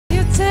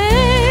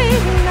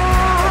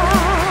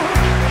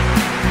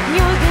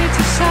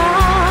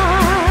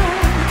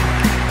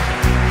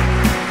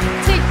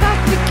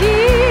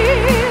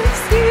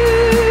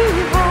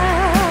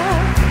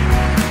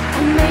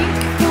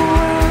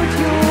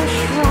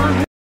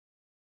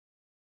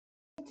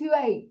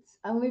28,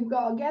 and we've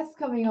got a guest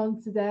coming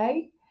on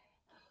today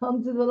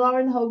onto the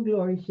Laurene Hope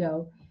Glory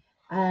show.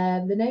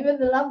 And the name of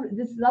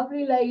this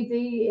lovely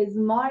lady is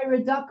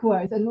Myrah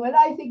Duckworth. And when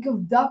I think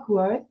of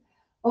Duckworth,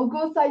 of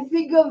course, I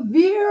think of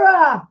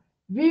Myrah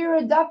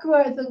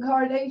Duckworth on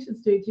Coronation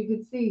Street. You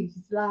can see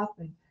she's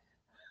laughing.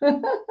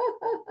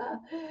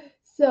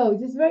 So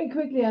just very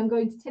quickly, I'm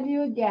going to tell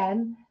you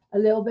again a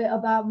little bit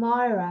about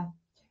Myrah.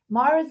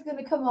 Myrah's going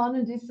to come on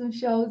and do some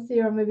shows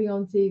here on Moving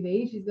On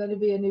TV. She's going to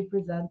be a new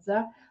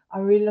presenter.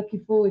 I'm really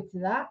looking forward to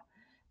that.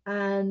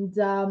 And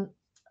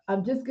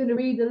I'm just going to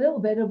read a little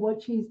bit of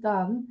what she's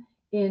done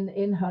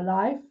in her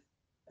life,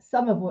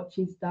 some of what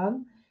she's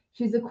done.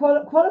 She's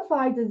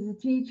qualified as a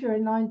teacher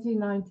in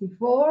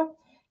 1994.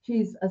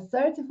 She's a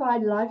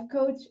certified life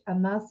coach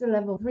and master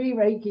level 3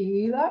 Reiki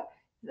healer,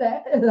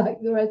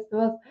 like the rest of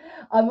us.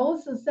 I'm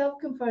also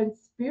self-confirmed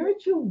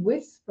spiritual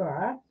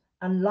whisperer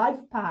and life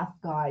path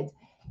guide.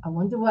 I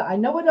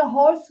know what a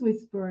horse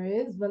whisperer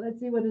is, but let's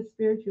see what a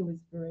spiritual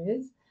whisperer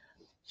is.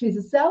 She's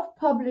a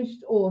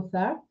self-published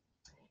author.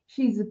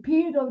 She's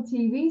appeared on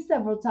TV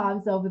several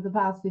times over the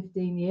past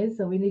 15 years,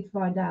 so we need to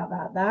find out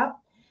about that.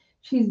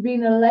 She's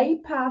been a lay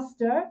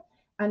pastor,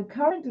 and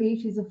currently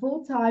she's a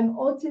full-time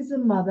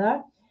autism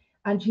mother,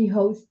 and she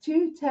hosts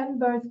 2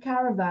 10-birth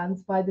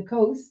caravans by the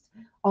coast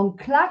on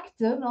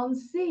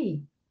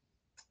Clacton-on-Sea.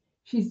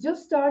 She's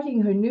just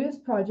starting her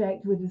newest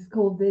project, which is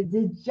called the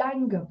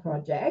Django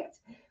Project,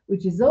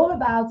 which is all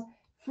about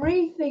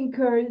free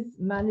thinkers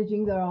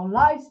managing their own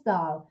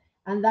lifestyle.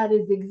 And that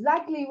is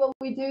exactly what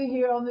we do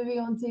here on Moving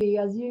On TV.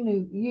 As you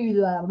knew,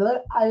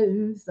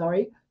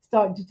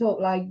 starting to talk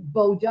like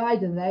Bo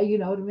Jiden there, you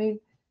know what I mean?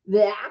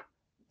 Yeah.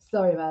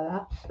 Sorry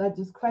about that. That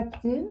just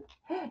crept in.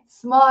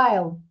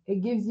 Smile.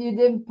 It gives you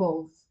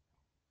dimples.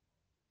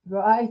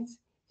 Right?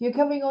 If you're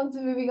coming on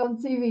to Moving On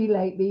TV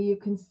lately, you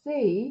can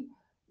see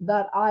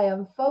that I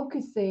am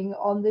focusing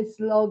on this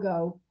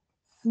logo,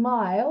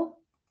 Smile,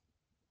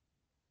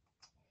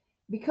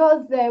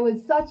 because there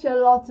was such a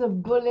lot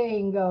of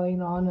bullying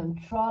going on and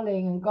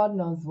trolling and God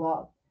knows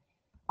what.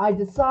 I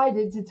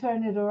decided to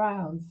turn it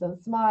around. So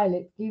Smile,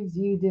 it gives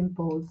you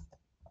dimples.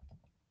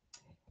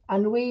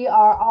 And we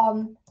are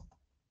on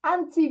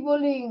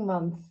anti-bullying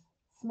month.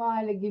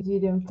 Smile, it gives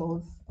you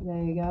dimples.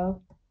 There you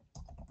go.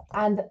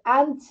 And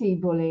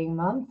anti-bullying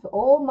month,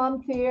 all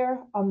month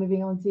here on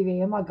Moving On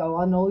TV. I might go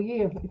on all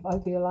year if I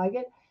feel like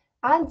it.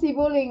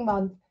 Anti-bullying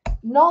month,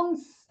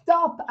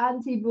 non-stop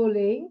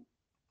anti-bullying.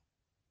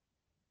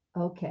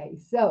 Okay,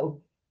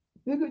 so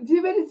we've got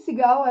 2 minutes to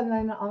go, and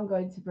then I'm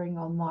going to bring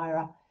on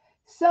Myrah.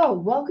 So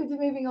welcome to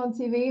Moving On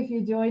TV. If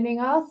you're joining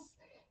us,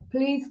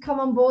 please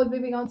come on board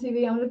Moving On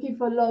TV. I'm looking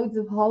for loads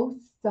of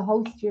hosts to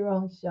host your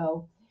own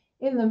show.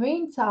 In the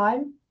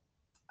meantime,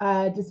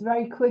 just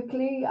very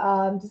quickly,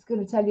 I'm just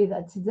going to tell you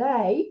that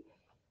today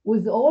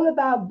was all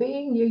about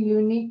being your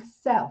unique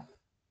self.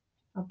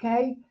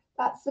 Okay,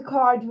 that's the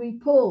card we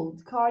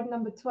pulled, card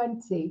number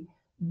 20.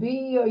 Be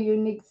your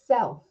unique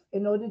self.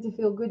 In order to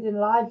feel good in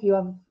life, you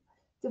have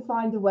to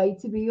find a way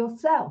to be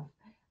yourself.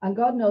 And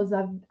God knows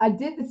I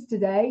did this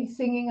today,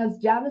 singing as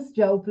Janis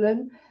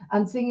Joplin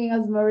and singing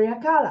as Maria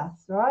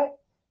Callas, right?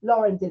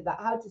 Lauren did that.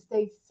 How to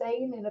stay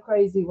sane in a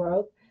crazy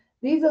world.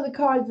 These are the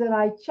cards that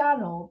I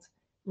channeled,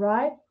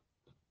 right?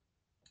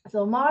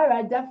 So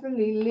Myrah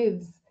definitely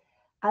lives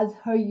as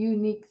her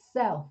unique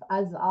self,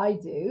 as I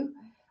do.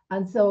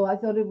 And so I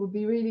thought it would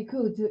be really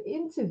cool to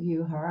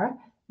interview her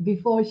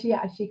before she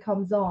actually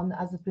comes on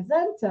as a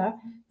presenter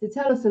to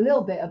tell us a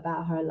little bit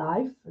about her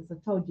life, as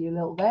I've told you a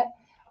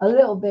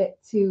little bit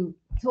to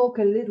talk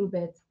a little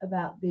bit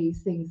about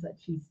these things that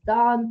she's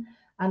done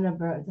and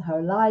about her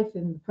life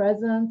in the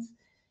present,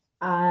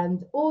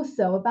 and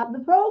also about the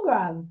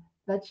program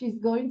that she's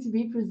going to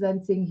be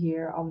presenting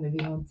here on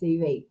Moving On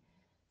TV.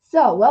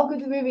 So welcome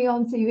to Moving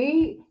On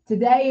TV.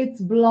 Today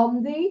it's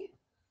Blondie.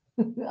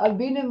 I've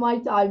been in my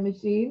time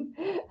machine,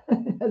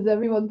 as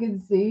everyone can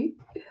see,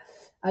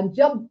 and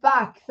jumped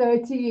back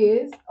 30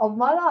 years of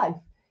my life.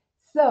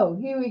 So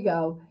here we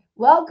go.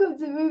 Welcome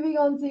to Moving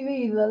On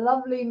TV, the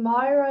lovely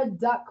Myrah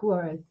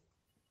Duckworth.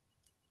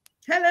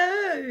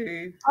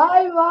 Hello.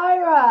 Hi,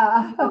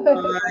 Myrah.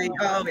 Hi.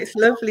 Oh, it's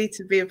lovely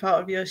to be a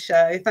part of your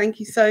show. Thank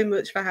you so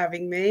much for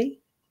having me.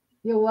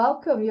 You're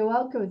welcome. You're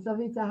welcome. It's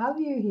lovely to have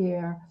you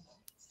here.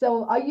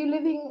 So are you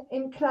living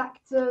in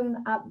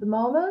Clacton at the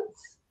moment?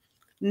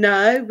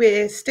 No,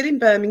 we're still in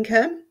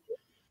Birmingham.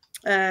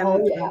 Oh,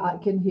 yeah, I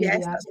can hear yes,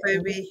 you. that's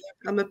where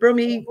I'm a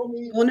Brummie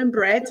born and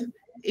bred,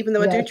 even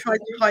though I do try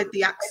to hide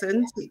the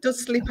accent. It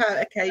does slip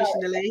out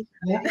occasionally.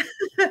 Yeah.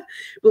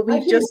 But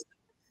we've just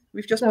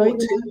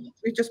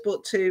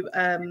bought two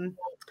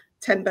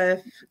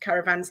 10-berth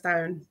caravans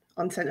down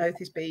on St.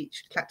 Othis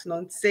Beach,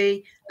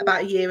 Clacton-on-Sea,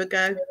 about a year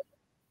ago.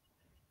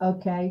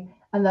 Okay,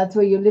 and that's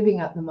where you're living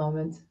at the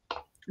moment?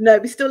 No,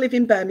 we still live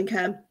in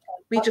Birmingham.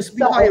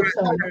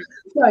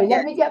 Sorry,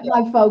 let me get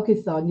my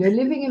focus on. You're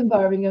living in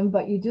Birmingham,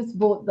 but you just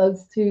bought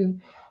those 2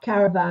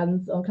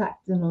 caravans on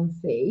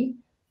Clacton-on-Sea,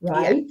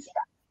 right?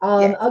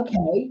 Yeah.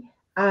 Okay,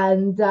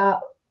 and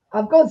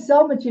I've got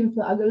so much I've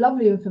got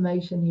lovely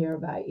information here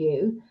about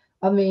you,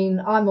 I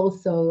mean, I'm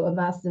also a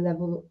master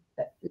level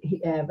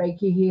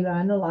Reiki healer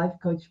and a life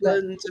coach,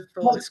 but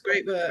Wonderful. It's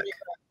great work.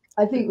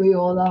 I think we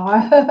all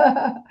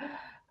are.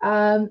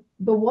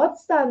 But what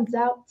stands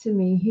out to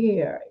me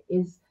here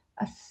is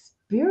a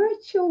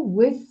spiritual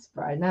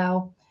whisper.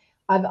 Now,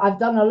 I've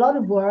done a lot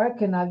of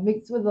work and I've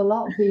mixed with a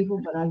lot of people,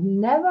 but I've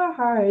never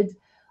heard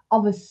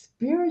of a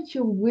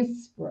spiritual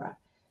whisperer.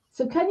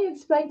 So, can you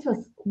explain to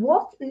us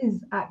what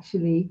is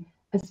actually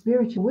a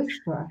spiritual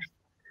whisperer?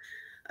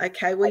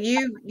 Okay, well,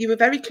 you were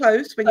very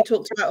close when you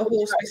talked about a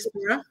horse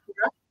whisperer.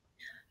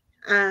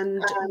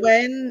 And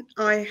when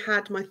I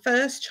had my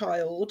first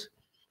child,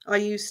 I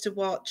used to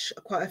watch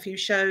quite a few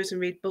shows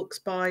and read books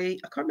by,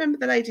 I can't remember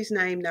the lady's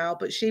name now,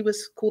 but she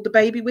was called the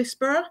Baby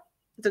Whisperer.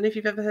 I don't know if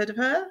you've ever heard of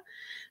her.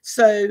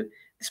 So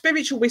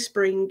spiritual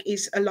whispering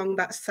is along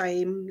that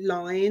same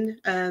line.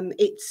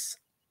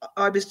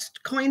 I was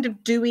kind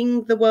of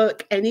doing the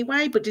work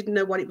anyway, but didn't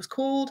know what it was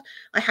called.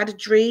 I had a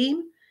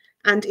dream,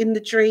 and in the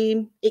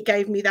dream, it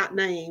gave me that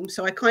name.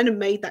 So I kind of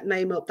made that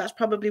name up. That's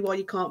probably why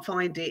you can't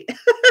find it.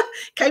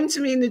 Came to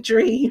me in a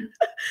dream.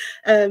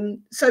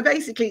 So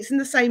basically, it's in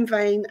the same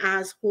vein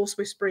as horse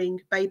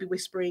whispering, baby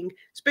whispering.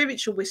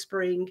 Spiritual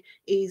whispering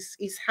is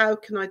how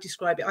can I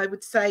describe it? I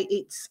would say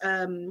it's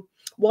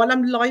while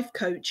I'm life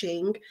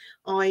coaching,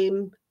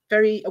 I'm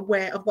very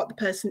aware of what the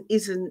person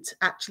isn't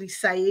actually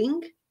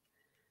saying.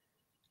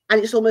 And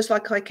it's almost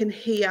like I can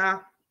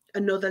hear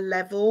another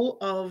level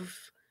of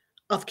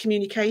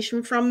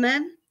communication from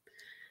them.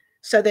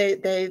 So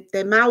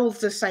their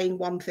mouths are saying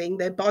one thing,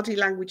 their body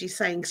language is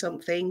saying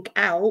something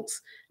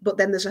else, but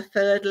then there's a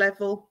third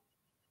level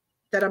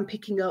that I'm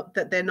picking up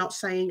that they're not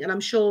saying. And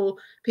I'm sure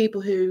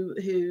people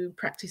who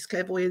practice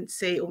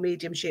clairvoyancy or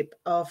mediumship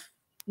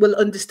will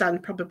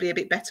understand probably a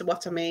bit better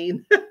what I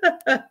mean.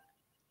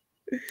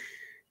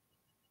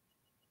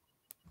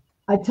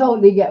 I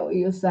totally get what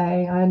you're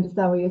saying. I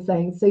understand what you're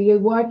saying. So you're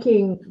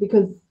working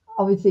because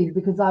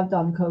I've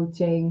done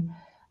coaching,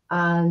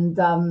 and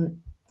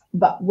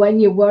but when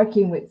you're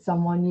working with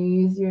someone, you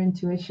use your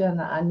intuition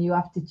and you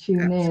have to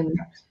tune in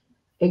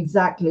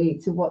exactly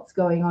to what's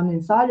going on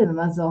inside of them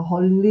as a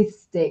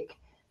holistic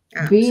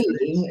being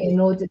in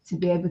order to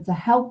be able to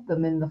help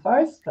them in the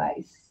first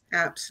place.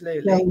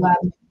 Absolutely. So,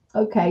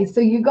 okay,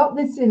 so you got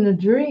this in a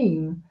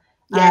dream.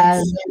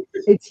 Yes.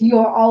 It's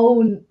your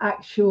own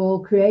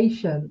actual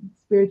creation,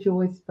 spiritual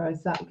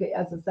whispers. That,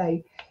 as I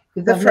say,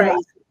 because I've never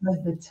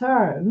heard the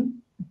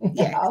term.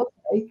 Yes.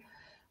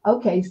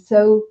 Okay.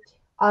 So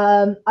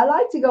I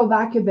like to go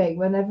back a bit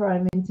whenever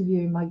I'm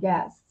interviewing my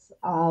guests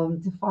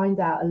to find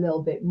out a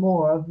little bit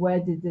more of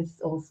where did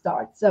this all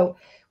start. So,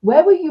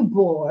 where were you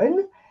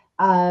born?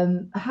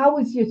 How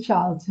was your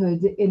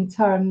childhood in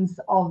terms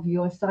of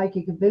your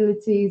psychic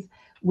abilities?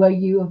 Were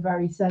you a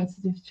very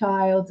sensitive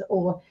child,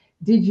 or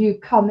did you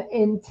come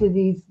into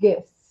these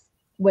gifts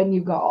when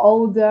you got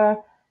older?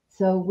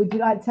 So would you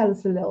like to tell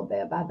us a little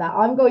bit about that?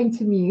 I'm going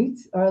to mute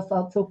or else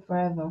I'll talk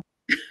forever.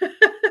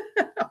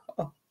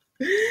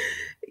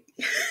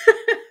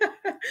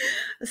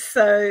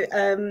 So,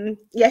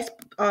 yes,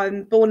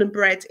 I'm born and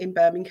bred in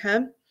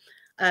Birmingham.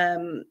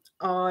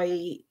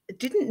 I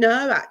didn't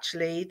know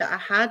actually that I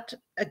had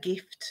a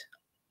gift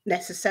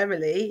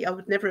necessarily. I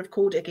would never have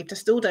called it a gift. I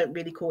still don't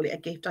really call it a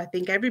gift. I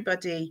think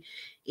everybody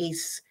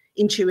is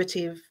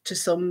intuitive to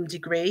some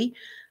degree.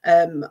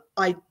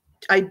 I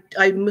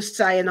must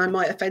say, and I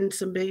might offend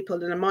some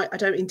people, and I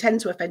don't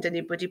intend to offend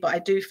anybody, but I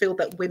do feel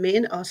that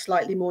women are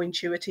slightly more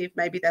intuitive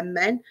maybe than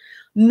men,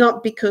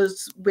 not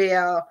because we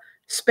are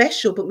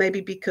special, but maybe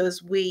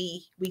because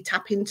we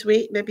tap into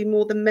it maybe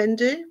more than men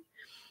do.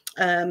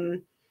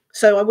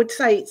 So I would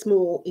say it's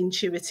more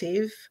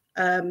intuitive.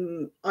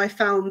 I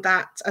found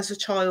that as a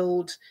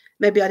child,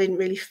 maybe I didn't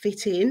really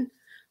fit in,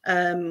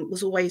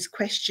 was always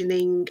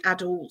questioning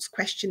adults,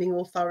 questioning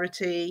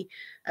authority.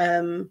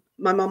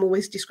 My mum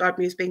always described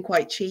me as being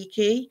quite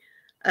cheeky.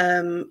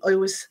 I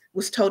always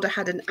was told I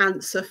had an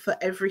answer for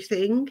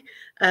everything.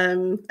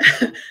 And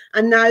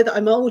now that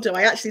I'm older,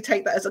 I actually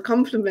take that as a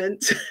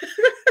compliment.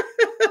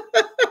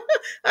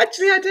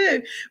 Actually, I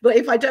do. But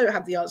if I don't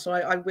have the answer,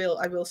 I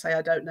will say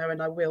I don't know,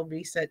 and I will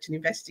research and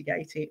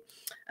investigate it.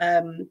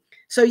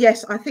 So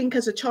yes, I think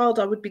as a child,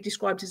 I would be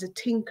described as a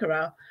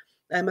tinkerer.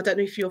 I don't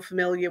know if you're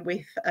familiar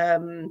with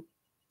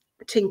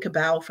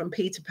Tinkerbell from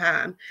Peter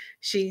Pan.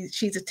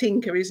 She's a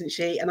tinker, isn't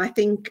she? And I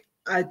think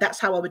that's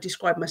how I would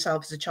describe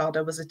myself as a child.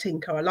 I was a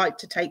tinker. I liked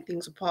to take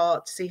things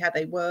apart, to see how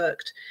they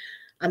worked,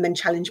 and then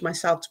challenge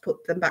myself to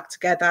put them back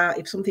together.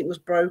 If something was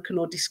broken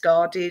or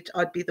discarded,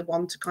 I'd be the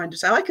one to kind of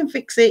say, I can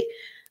fix it.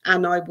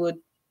 And I would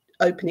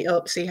open it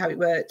up, see how it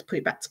worked, put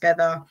it back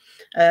together,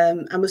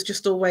 and was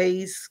just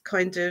always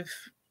kind of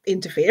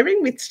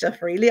interfering with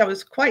stuff, really. I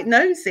was quite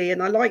nosy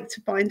and I liked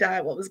to find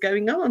out what was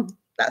going on.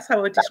 That's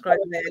how I describe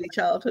my early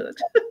childhood.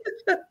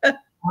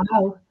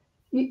 Wow.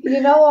 You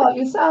know what?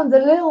 You sound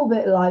a little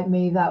bit like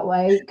me that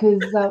way,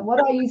 because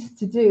what I used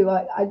to do,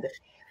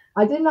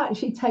 I didn't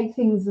actually take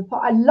things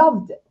apart. I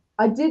loved it.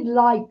 I did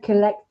like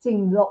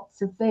collecting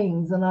lots of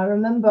things. And I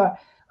remember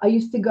I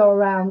used to go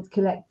around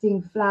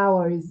collecting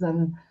flowers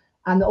and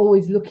and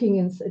always looking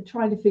and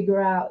trying to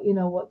figure out, you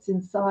know, what's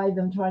inside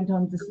them, trying to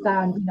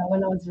understand, you know,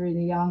 when I was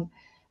really young.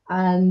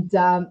 And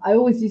I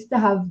always used to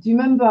have, do you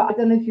remember, I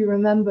don't know if you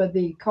remember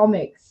the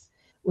comics,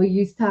 we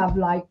used to have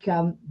like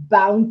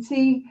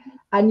Bounty,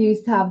 and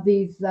used to have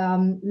these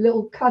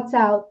little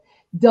cutout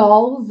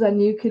dolls,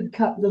 and you could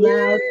cut them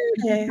out. You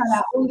could cut Yes.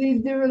 out all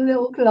these different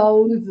little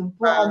clothes and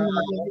put on them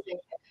and everything.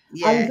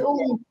 I was Yeah.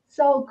 always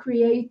so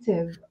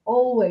creative,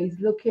 always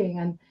looking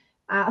and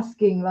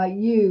asking like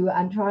you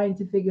and trying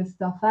to figure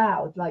stuff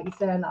out, like you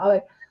said. And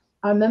I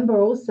remember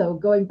also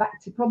going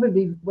back to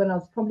probably when I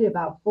was probably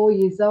about 4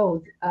 years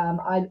old.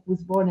 I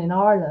was born in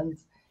Ireland,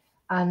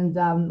 and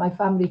my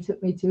family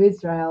took me to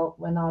Israel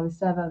when I was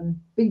 7.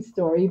 Big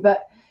story,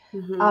 but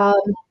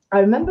um, I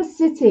remember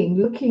sitting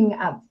looking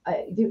at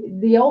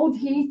the old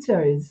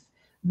heaters,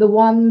 the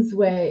ones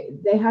where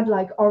they had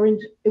like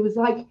orange. It was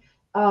like,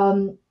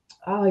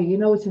 oh, you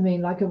know what I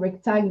mean, like a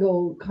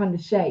rectangle kind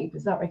of shape.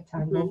 Is that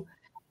rectangle?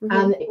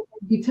 And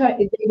you turn,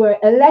 they were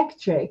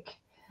electric,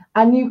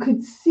 and you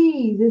could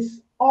see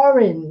this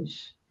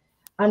orange,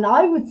 and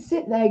I would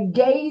sit there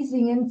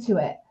gazing into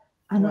it,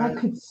 and I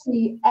could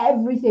see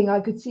everything.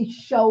 I could see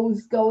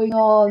shows going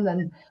on,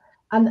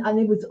 and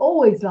it was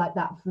always like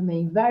that for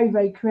me. Very,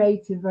 very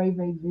creative, very,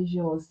 very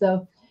visual.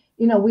 So,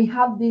 you know, we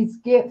have these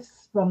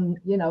gifts from,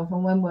 you know,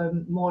 from when we're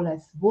more or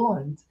less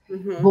born.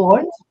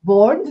 Born.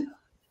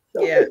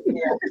 Yeah.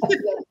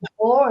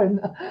 Born.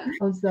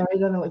 I'm sorry, I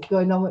don't know what's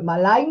going on with my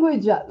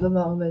language at the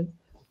moment.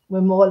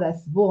 We're more or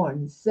less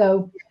born.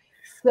 So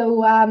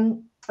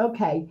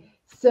okay.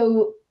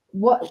 So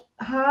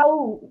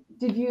how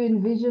did you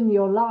envision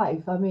your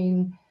life? I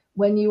mean,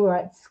 when you were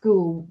at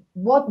school,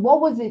 what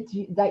was it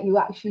that you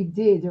actually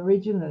did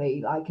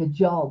originally, like a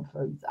job,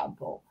 for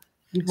example?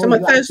 So my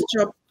first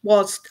job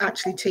was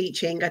actually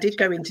teaching. I did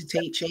go into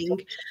teaching,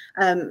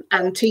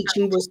 and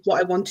teaching was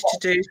what I wanted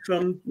to do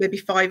from maybe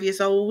 5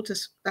 years old.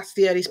 That's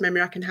the earliest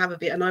memory I can have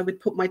of it. And I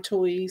would put my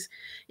toys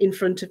in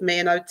front of me,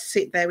 and I would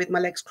sit there with my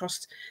legs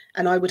crossed,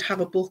 and I would have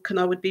a book, and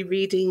I would be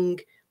reading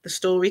the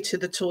story to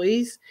the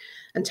toys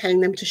and telling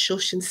them to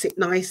shush and sit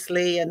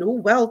nicely, and oh,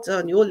 well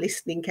done, you're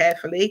listening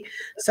carefully.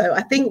 So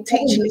I think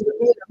teaching is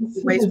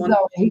always one.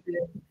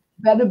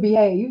 Better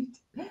behaved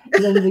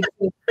than the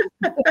kids.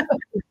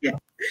 Yeah.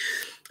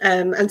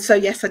 And so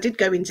yes, I did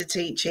go into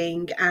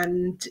teaching,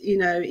 and you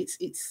know,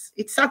 it's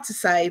sad to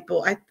say,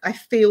 but I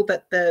feel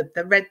that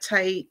the red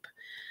tape,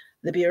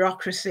 the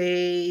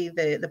bureaucracy,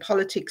 the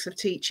politics of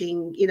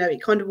teaching, you know,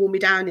 it kind of wore me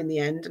down in the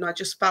end, and I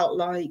just felt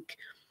like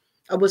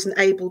I wasn't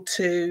able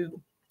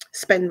to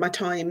spend my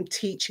time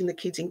teaching the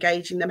kids,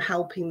 engaging them,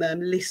 helping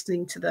them,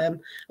 listening to them.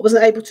 I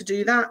wasn't able to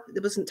do that.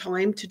 There wasn't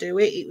time to do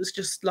it. It was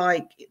just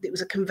like it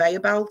was a conveyor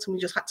belt, and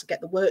we just had to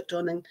get the work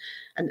done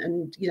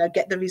and you know,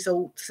 get the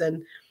results.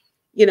 And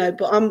you know,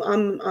 but I'm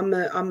an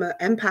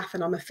empath,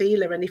 and I'm a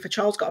feeler, and if a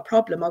child's got a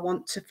problem, I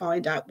want to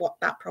find out what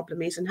that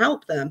problem is and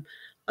help them.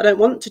 I don't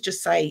want to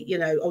just say, you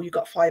know, oh, you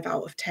got 5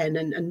 out of 10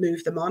 and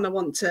move them on. I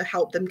want to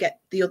help them get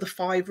the other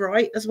 5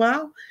 right as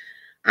well.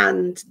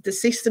 And the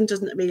system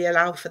doesn't really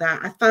allow for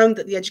that. I found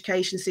that the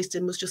education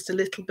system was just a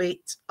little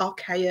bit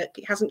archaic.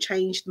 It hasn't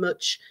changed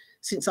much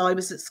since I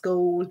was at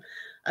school.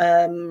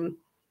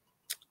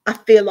 I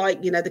feel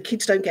like, you know, the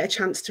kids don't get a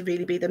chance to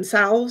really be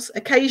themselves.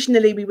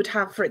 Occasionally we would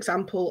have, for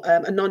example,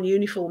 a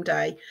non-uniform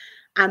day,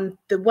 and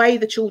the way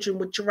the children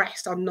were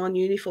dressed on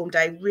non-uniform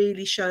day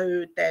really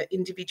showed their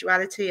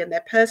individuality and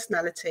their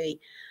personality.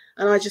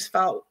 And I just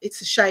felt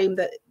it's a shame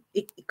that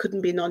it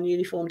couldn't be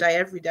non-uniform day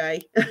every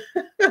day.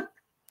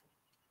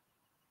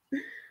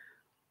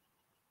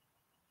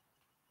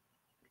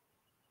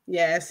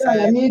 Yeah, so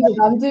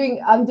I'm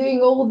doing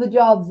all the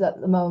jobs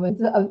at the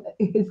moment.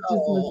 It's just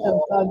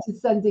myself. So I'm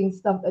just sending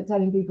stuff,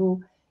 telling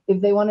people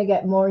if they want to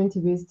get more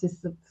interviews to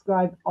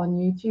subscribe on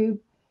YouTube,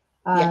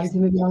 yes. to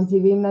maybe on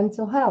TV,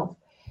 mental health.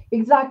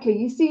 Exactly.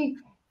 You see,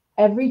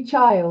 every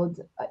child,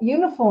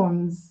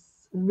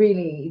 uniforms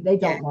really, they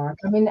don't work.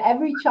 I mean,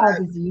 every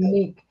child is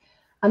unique.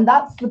 And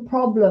that's the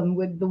problem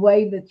with the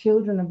way that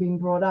children are being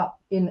brought up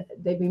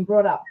they've been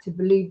brought up to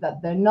believe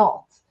that they're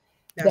not.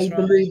 They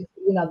believe,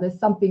 you know, there's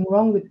something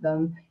wrong with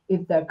them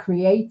if they're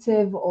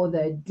creative or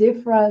they're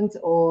different,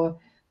 or,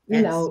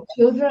 you know,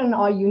 children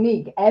are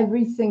unique.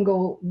 Every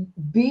single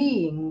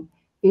being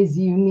is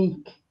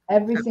unique.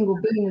 Every single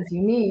being is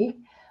unique.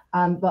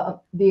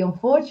 But the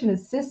unfortunate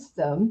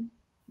system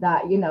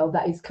that, you know,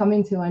 that is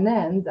coming to an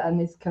end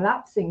and is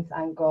collapsing,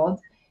 thank God,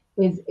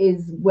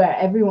 is where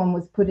everyone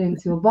was put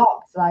into a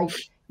box. Like,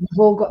 you've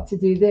all got to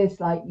do this,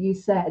 like you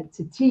said,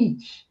 to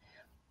teach.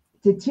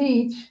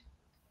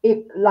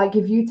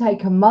 If you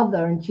take a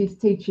mother and she's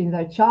teaching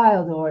their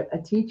child, or a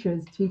teacher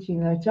is teaching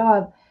their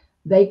child,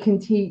 they can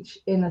teach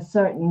in a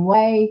certain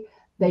way.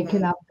 They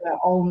can have their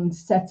own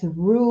set of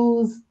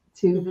rules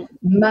to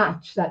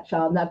match that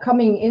child. Now,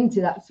 coming into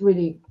that's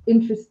really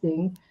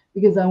interesting,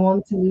 because I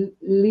want to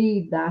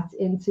lead that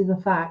into the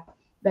fact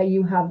that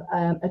you have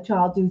a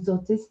child who's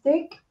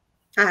autistic.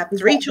 I have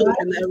 3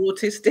 children that are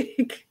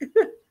autistic.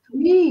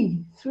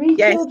 Three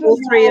yes, children. all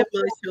 3 of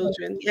my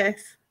children.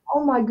 Yes.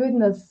 Oh my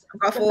goodness. I've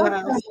got a So full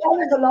that's a house.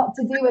 hell of a lot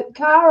to do with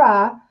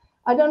Cara.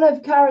 I don't know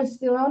if Cara's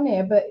still on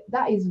here, but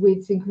that is weird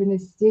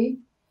synchronicity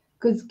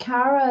because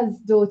Cara's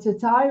daughter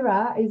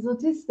Tyra is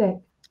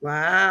autistic.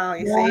 Wow,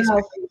 you see.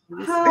 Wow.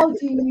 How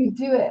do you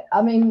do it?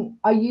 I mean,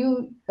 are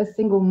you a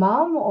single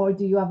mom or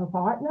do you have a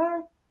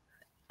partner?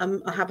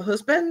 I have a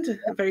husband,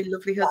 a very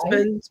lovely Right.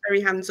 husband,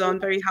 very hands-on,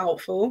 very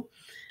helpful.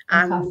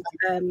 And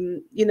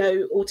Fantastic. you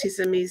know,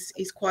 autism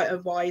is quite a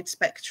wide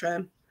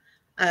spectrum.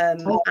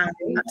 And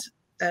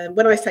Okay.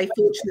 when I say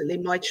fortunately,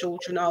 my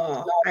children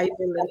are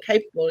able and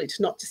capable, it's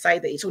not to say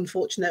that it's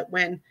unfortunate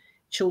when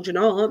children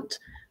aren't.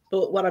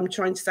 But what I'm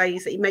trying to say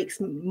is that it makes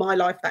my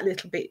life that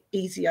little bit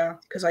easier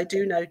because I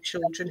do know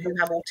children who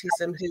have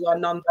autism who are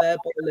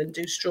non-verbal and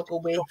do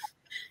struggle with,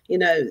 you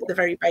know, the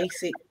very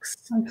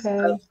basics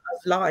Okay. of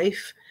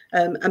life.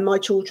 And my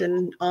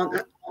children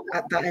aren't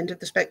at that end of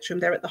the spectrum;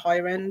 they're at the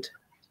higher end,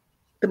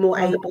 the more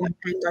able Okay.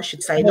 end, I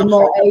should say, They're not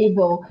more higher.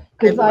 able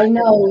They're because more I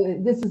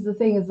know this is the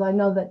thing is I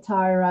know that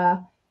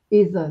Tyra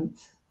isn't.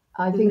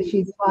 I think able.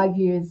 she's 5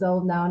 years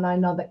old now, and I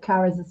know that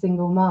Cara's a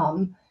single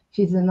mom.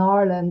 She's in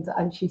Ireland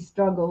and she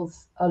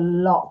struggles a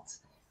lot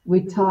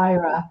with Mhm.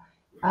 Tyra.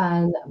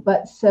 And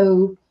but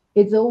so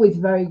it's always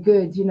very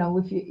good, you know,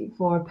 if you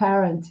for a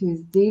parent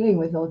who's dealing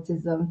with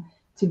autism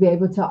to be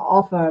able to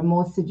offer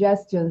more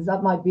suggestions.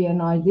 That might be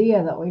an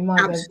idea that we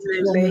might be able to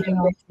do Absolutely. anything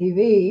on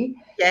TV.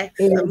 Yes,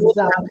 I'm more Is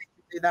than happy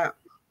to do that.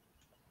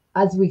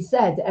 as we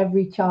said,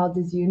 every child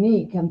is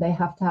unique and they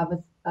have to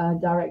have a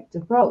direct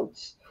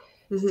approach.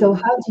 So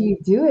Mhm. how do you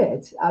do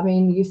it? I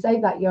mean, you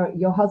say that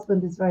your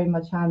husband is very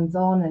much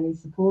hands-on and he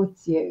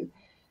supports you.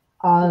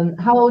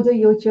 How old are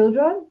your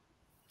children?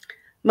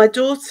 My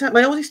daughter,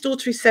 my oldest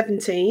daughter is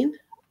 17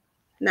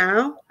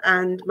 now,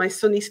 and my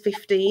son is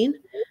 15,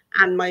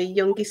 and my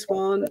youngest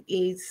one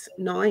is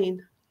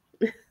 9.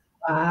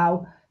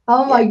 Wow.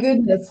 Oh my Yes,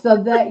 goodness.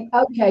 So that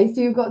okay,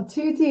 so you've got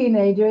two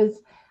teenagers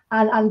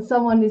and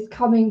someone is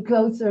coming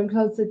closer and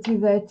closer to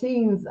their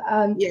teens.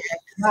 yes,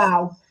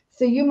 Wow.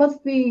 So you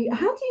must be,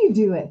 how do you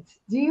do it?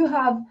 Do you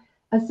have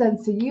a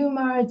sense of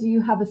humor? Do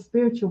you have a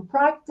spiritual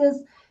practice?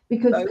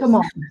 Because come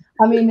both. on,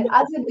 I mean,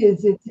 as it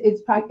is,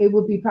 it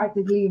would be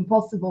practically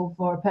impossible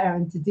for a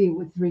parent to deal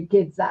with three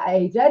kids that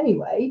age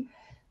anyway.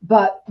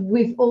 But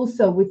with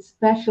also with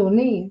special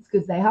needs,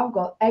 because they have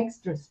got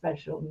extra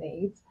special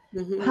needs.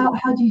 Mhm.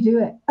 How do you do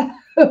it?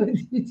 How do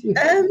you do it?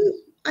 Um,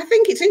 I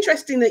think it's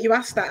interesting that you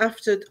asked that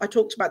after I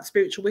talked about the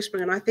spiritual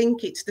whispering, and I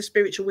think it's the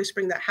spiritual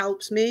whispering that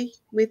helps me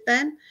with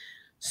them.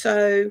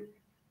 So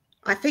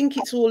I think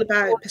it's all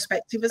about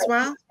perspective as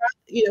well.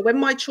 You know, when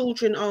my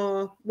children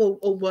are, well,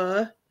 or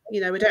were, you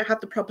know, we don't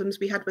have the problems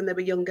we had when they were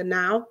younger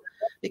now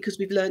because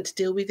we've learned to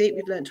deal with it.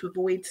 We've learned to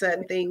avoid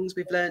certain things.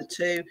 We've learned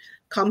to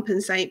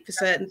compensate for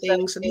certain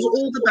things. So there's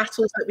all the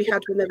battles that we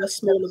had when they were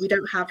smaller, we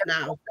don't have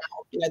now.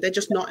 You know, they're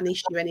just not an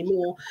issue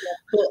anymore.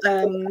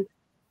 But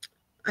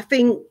I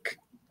think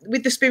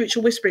with the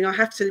spiritual whispering, I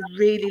have to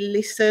really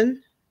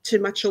listen to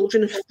my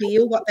children and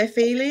feel what they're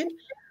feeling.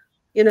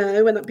 You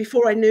know, when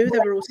before I knew they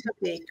were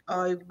autistic,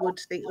 I would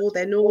think, oh,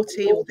 they're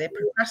naughty or they're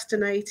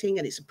procrastinating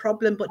and it's a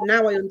problem. But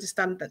now I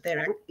understand that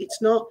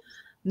it's not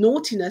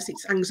naughtiness,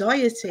 it's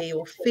anxiety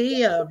or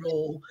fear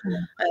or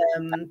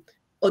um,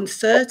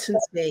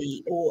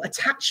 uncertainty or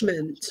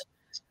attachment.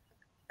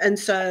 And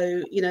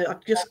so, you know,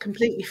 I've just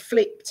completely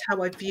flipped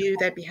how I view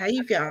their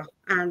behavior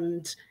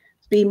and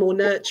be more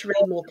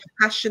nurturing, more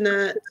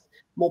compassionate,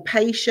 more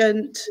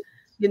patient,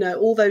 you know,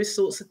 all those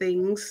sorts of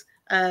things.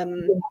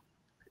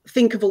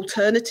 Think of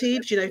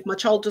alternatives. You know, if my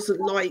child doesn't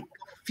like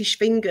fish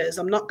fingers,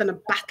 I'm not going to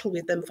battle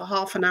with them for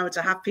half an hour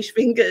to have fish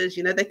fingers.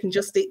 You know, they can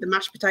just eat the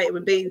mashed potato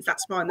and beans.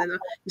 That's fine. Then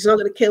it's not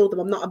going to kill them.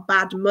 I'm not a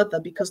bad mother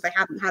because they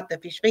haven't had their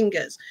fish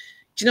fingers.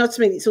 Do you know what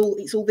I mean? It's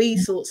all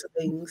these sorts of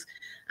things.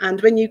 And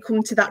when you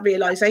come to that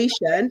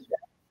realization,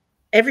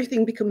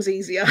 everything becomes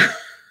easier.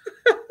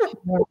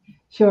 Sure.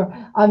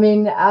 Sure. I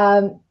mean,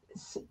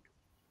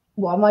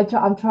 well,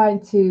 I'm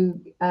trying to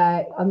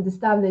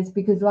understand this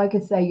because, like I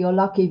say, you're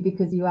lucky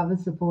because you have a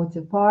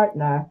supportive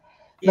partner,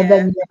 but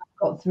then Yeah. you have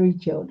got three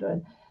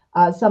children.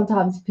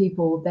 Sometimes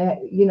people,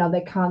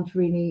 they can't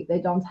really, they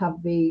don't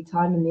have the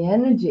time and the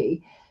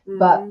energy.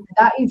 But Mm,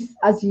 that is,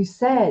 as you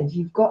said,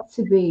 you've got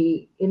to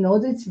be, in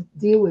order to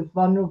deal with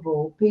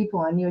vulnerable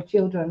people, and your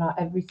children are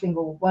every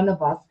single one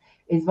of us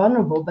is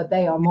vulnerable, but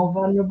they are more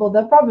vulnerable.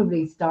 They're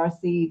probably star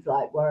seeds,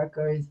 light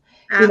workers,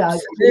 that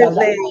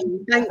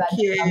absolutely. Thank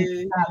you.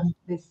 understand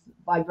this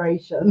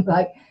vibration.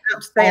 Like,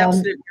 They um,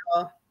 absolutely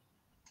are.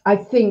 I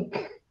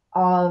think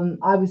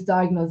I was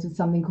diagnosed with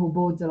something called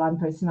borderline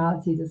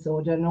personality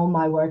disorder, and all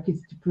my work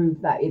is to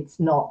prove that it's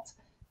not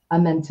a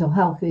mental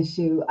health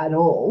issue at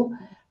all.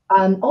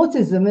 And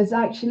autism is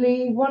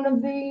actually one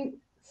of the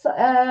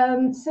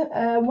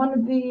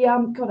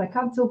God, I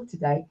can't talk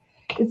today.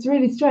 It's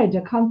really strange.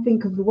 I can't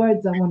think of the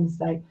words I want to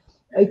say.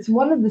 It's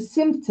one of the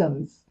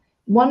symptoms.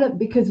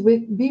 Because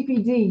with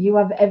BPD you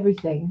have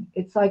everything.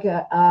 It's like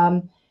a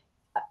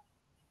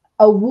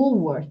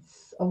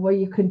Woolworths of where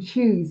you can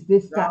choose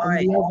this, that, and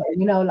Right. the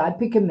other, like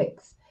pick a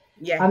mix.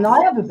 And Yes.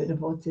 I have a bit of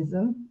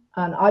autism.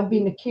 And I've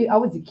been accused, I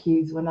was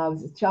accused when I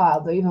was a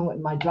child, or even with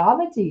my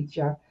drama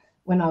teacher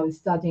when I was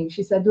studying.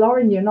 She said,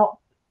 Lauren, you're not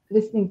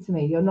listening to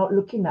me. You're not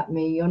looking at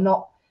me. You're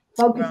not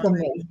focused Right. on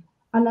me.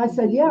 And I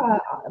said, yeah,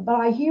 but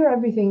I hear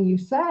everything you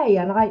say.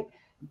 And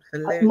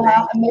Absolutely.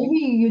 maybe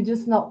you're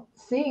just not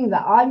seeing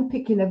that I'm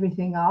picking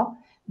everything up,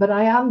 but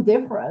I am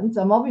different.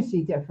 I'm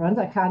obviously different.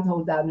 I can't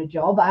hold down a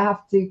job. I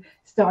have to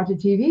start a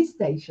TV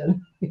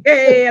station.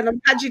 Yeah, and I'm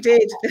glad you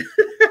did.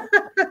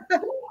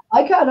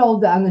 I can't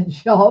hold down a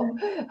job.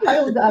 I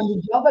hold down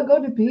the job. I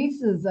go to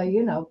pieces.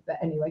 But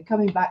anyway,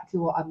 coming back to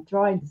what I'm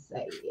trying to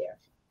say here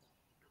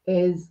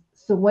is,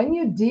 so when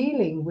you're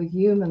dealing with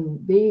human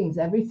beings,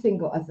 as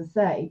I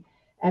say,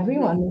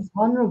 everyone is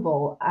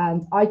vulnerable.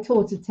 And I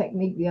taught a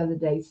technique the other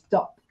day: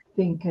 stop,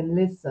 think, and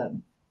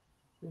listen,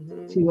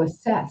 to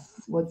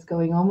assess what's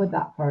going on with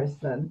that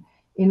person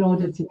in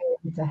order to be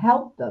able to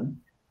help them.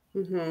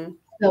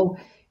 So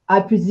I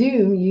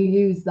presume you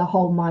use the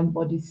whole mind,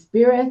 body,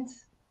 spirit,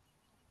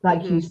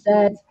 like you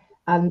said,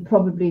 and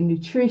probably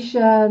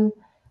nutrition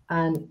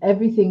and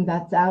everything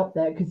that's out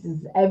there, because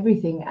there's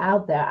everything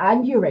out there,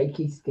 and your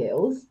Reiki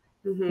skills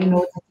in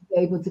order to be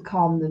able to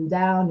calm them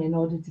down, in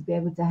order to be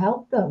able to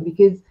help them.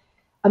 Because,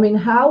 I mean,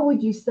 how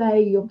would you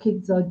say your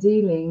kids are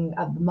dealing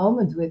at the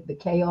moment with the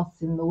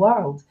chaos in the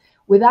world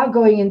without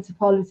going into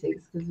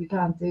politics, because we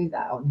can't do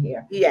that on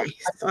here? Yes,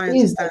 I It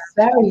is a understand.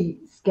 very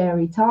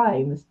scary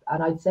time,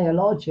 and I'd say a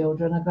lot of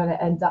children are going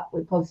to end up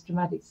with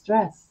post-traumatic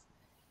stress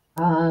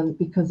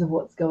because of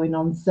what's going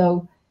on.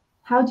 So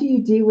how do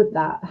you deal with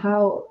that?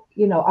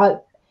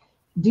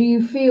 Do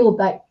you feel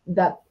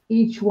that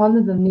each one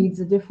of them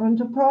needs a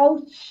different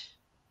approach,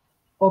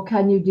 or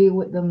can you deal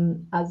with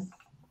them as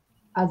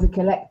a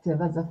collective,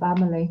 as a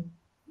family?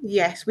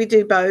 Yes, we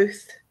do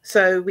both.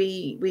 So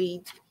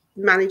we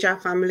manage our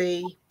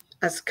family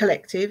as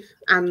collective,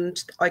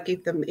 and I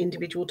give them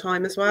individual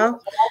time as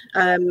well.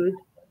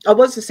 I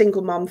was a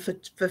single mum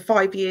for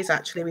 5 years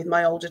actually, with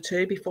my older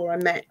two, before I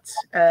met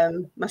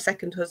my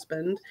second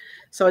husband.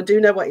 So I do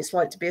know what it's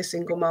like to be a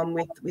single mum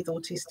with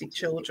autistic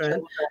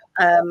children.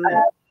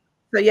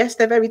 So yes,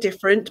 they're very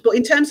different. But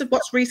in terms of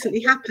what's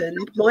recently happened,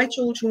 my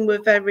children were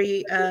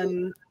very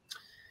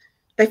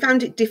they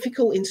found it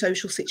difficult in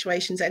social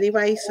situations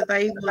anyway. So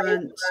they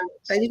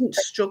didn't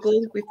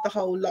struggle with the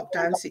whole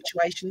lockdown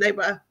situation. They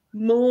were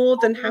more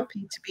than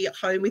happy to be at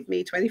home with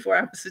me 24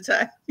 hours a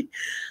day.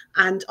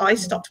 And I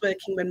stopped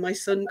working when my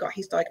son got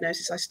his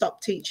diagnosis. I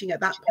stopped teaching at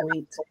that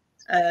point.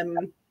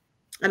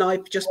 And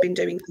I've just been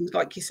doing things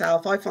like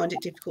yourself. I find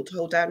it difficult to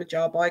hold down a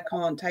job. I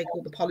can't take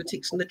all the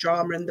politics and the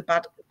drama and the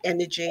bad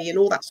energy and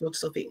all that sort of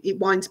stuff. It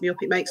winds me up.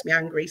 It makes me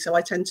angry. So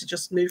I tend to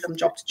just move from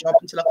job to job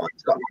until I find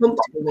what I'm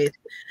comfortable with.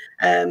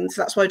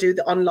 So that's why I do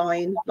the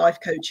online life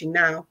coaching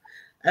now.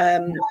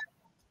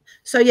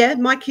 So yeah,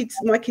 my kids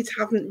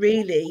haven't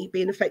really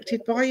been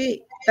affected by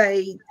it.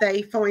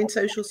 They find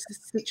social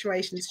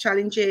situations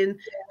challenging.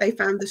 They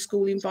found the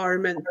school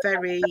environment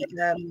very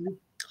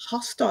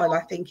hostile,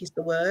 I think is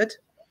the word.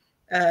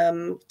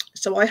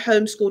 So I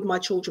homeschooled my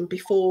children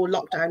before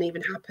lockdown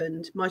even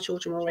happened. My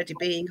children were already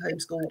being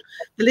homeschooled.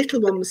 The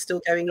little one was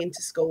still going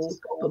into school,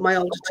 but my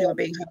older two were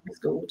being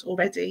homeschooled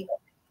already.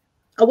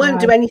 I won't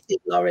do anything,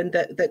 Lauren,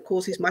 that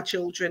causes my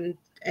children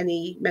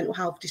any mental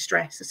health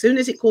distress. As soon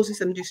as it causes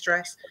them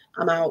distress,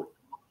 I'm out.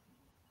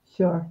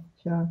 Sure.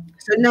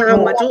 So now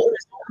my daughter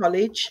is at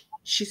college.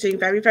 She's doing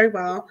very, very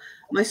well.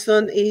 My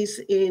son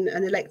is in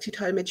an elected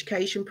home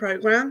education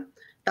program.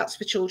 That's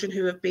for children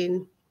who have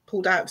been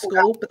pulled out of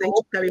school, but they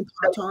just go in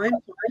part-time.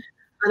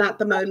 And at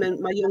the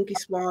moment, my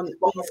youngest one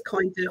is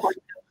kind of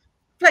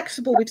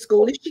flexible with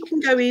school. If she can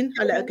go in,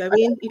 I let her go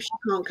in. If she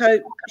can't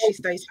cope, she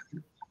stays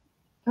home.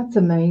 That's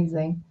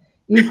amazing.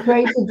 You've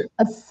created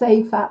a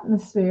safe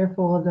atmosphere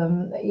for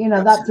them.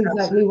 That's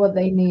exactly what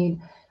they need.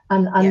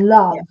 And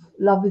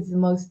love is the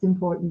most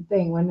important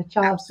thing. When a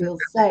child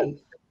feels safe,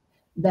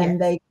 then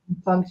they can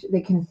function,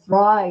 they can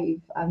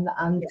thrive, and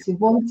to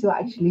want to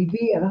actually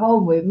be at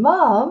home with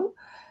mom,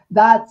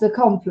 that's a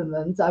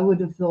compliment, I would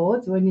have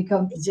thought, when you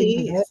come to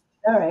think of it,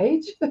 their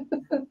age.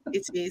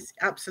 It is,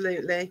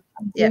 absolutely.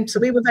 Yeah,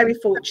 so we were very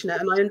fortunate,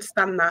 and I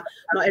understand that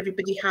not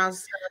everybody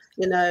has,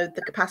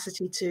 the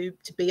capacity to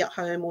be at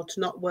home or to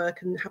not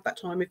work and have that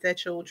time with their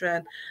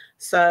children.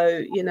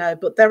 So,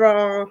 but there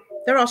are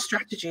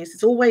strategies.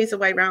 There's always a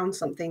way around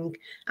something.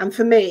 And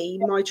for me,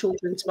 my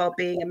children's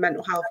well-being and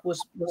mental health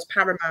was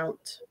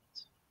paramount.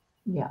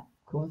 Yeah,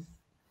 of course.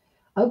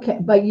 Okay,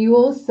 but you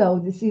also,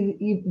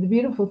 the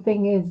beautiful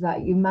thing is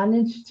that you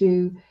managed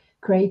to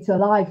create a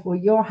life where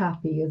you're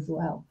happy as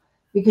well.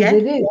 Because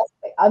it is,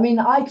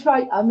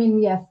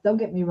 yes, don't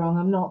get me wrong,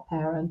 I'm not a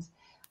parent,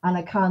 and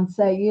I can't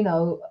say,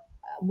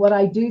 what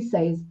I do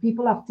say is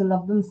people have to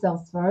love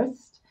themselves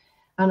first.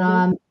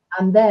 And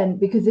then,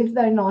 because if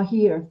they're not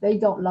here, if they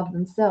don't love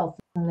themselves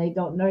and they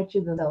don't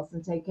nurture themselves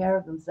and take care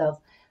of themselves,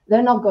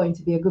 they're not going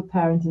to be a good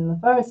parent in the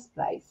first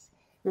place.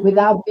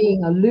 Without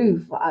being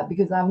aloof,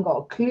 because I haven't got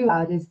a clue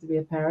how it is to be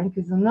a parent,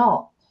 because I'm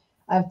not.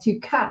 I have two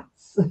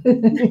cats.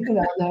 They're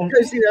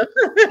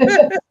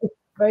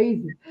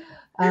crazy.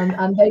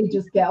 And they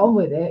just get on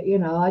with it. You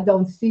know, I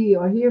don't see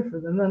or hear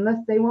from them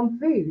unless they want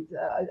food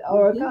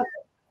or a cup.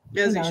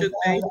 As it should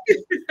be.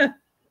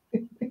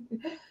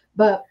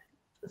 But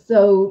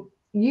so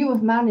you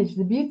have managed,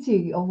 the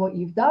beauty of what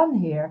you've done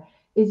here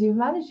is you've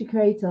managed to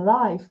create a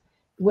life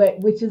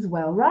which is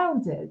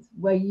well-rounded,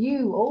 where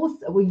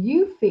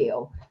you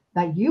feel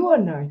that you are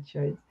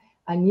nurtured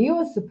and you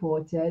are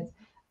supported,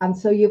 and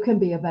so you can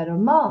be a better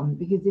mom.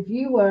 Because if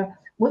you were,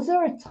 was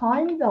there a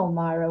time though,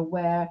 Myrah,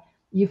 where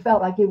you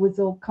felt like it was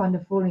all kind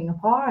of falling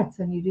apart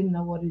and you didn't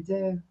know what to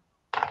do?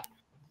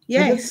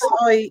 Yes,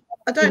 I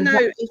don't know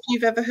if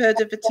you've ever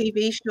heard of a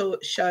TV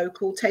show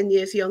called 10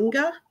 Years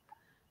Younger.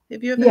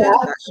 Have you ever heard of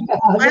that show?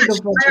 Yeah, I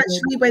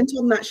actually went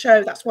on that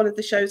show. That's one of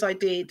the shows I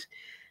did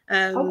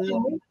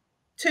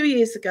 2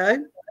 years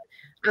ago.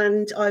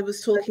 And I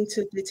was talking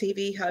to the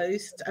TV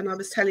host and I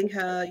was telling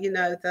her, you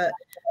know, that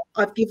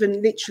I've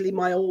given literally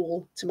my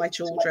all to my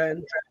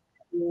children.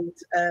 And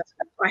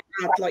I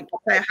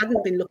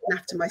hadn't been looking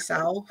after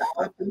myself.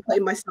 I've been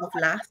putting myself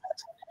last,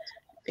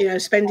 you know,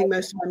 spending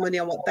most of my money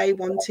on what they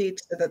wanted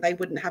so that they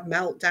wouldn't have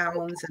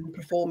meltdowns and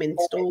perform in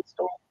stores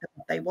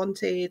that they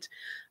wanted.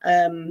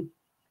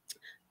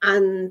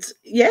 And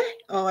yeah,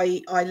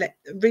 I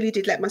really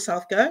did let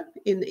myself go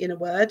in a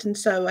word. And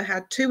so I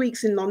had 2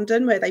 weeks in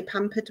London where they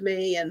pampered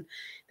me and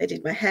they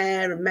did my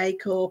hair and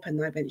makeup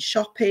and I went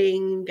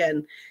shopping,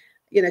 and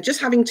you know, just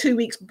having 2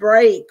 weeks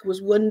break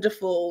was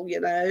wonderful,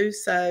 you know.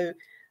 So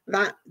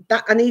that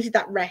I needed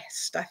that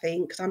rest, I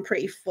think, because I'm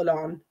pretty full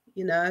on,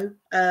 you know.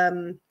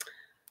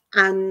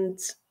 And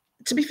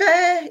to be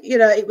fair, you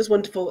know, it was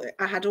wonderful.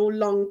 I had all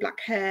long black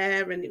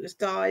hair and it was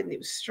dyed and it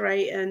was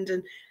straightened,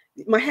 and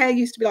my hair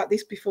used to be like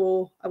this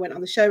before I went on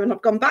the show, and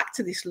I've gone back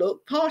to this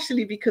look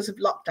partially because of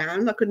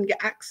lockdown. I couldn't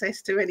get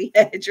access to any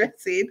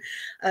hairdressing,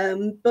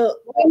 but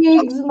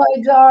wigs, my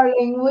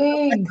darling,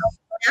 wigs.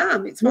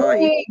 It's fine.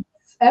 Wigs.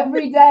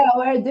 Every day I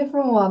wear a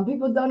different one.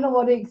 People don't know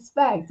what to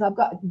expect. I've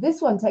got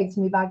this one takes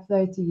me back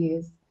 30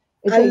 years.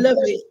 I love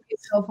it.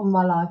 From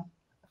my life.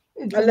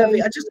 I love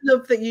it. I just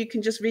love that you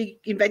can just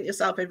reinvent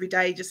yourself every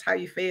day, just how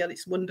you feel.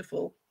 It's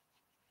wonderful.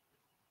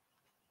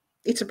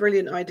 It's a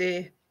brilliant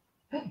idea.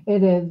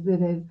 It is.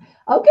 It is.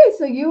 Okay,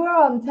 so you were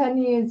on 10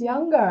 years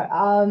younger.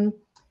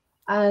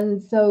 And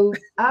so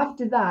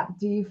after that,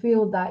 do you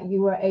feel that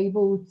you were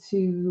able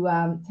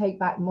to take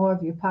back more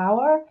of your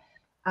power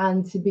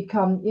and to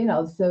become, you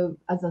know, so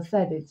as I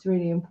said, it's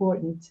really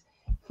important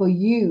for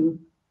you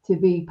to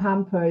be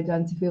pampered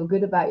and to feel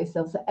good about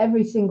yourself. So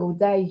every single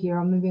day here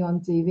on Moving On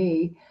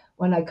TV,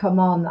 when I come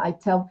on, I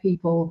tell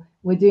people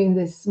we're doing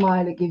this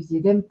smile, it gives you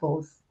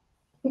dimples.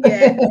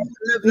 Yeah,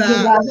 I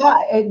love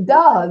that. It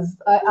does.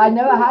 I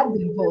never had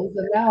dimples,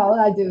 and now all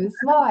I do is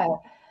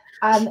smile.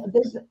 And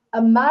there's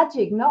a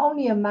magic, not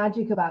only a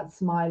magic about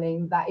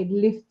smiling, that it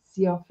lifts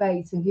your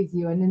face and gives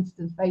you an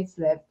instant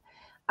facelift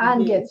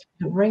and gets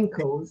rid of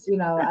wrinkles, you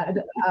know.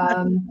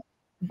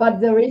 But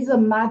there is a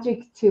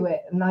magic to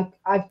it. And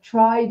I've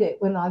tried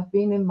it when I've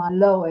been in my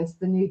lowest,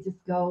 and you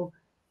just go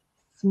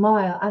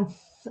smile, and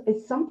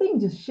it's something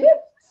just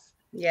shifts.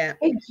 Yeah.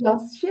 It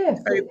just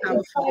shifts. Very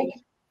powerful.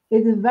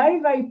 It's a very,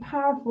 very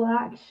powerful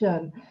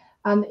action.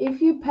 And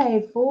if you pay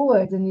it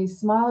forward and you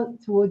smile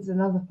towards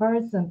another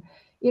person,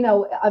 you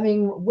know, I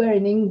mean, we're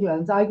in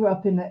England. I grew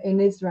up in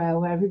Israel,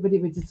 where everybody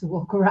would just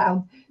walk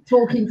around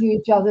talking to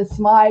each other,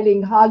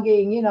 smiling,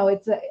 hugging. You know,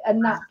 it's a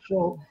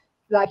natural,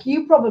 like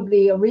you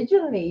probably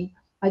originally,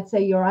 I'd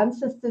say your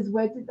ancestors,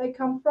 where did they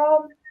come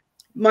from?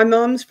 My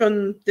mum's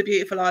from the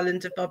beautiful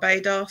island of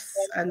Barbados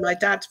and my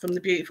dad's from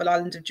the beautiful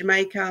island of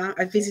Jamaica.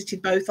 I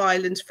visited both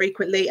islands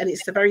frequently, and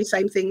it's the very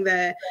same thing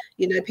there.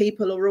 You know,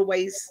 people are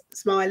always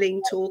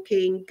smiling,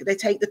 talking. They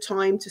take the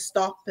time to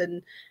stop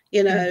and,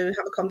 you know,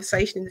 have a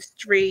conversation in the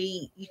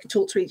street. You can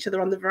talk to each other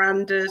on the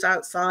verandas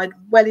outside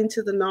well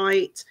into the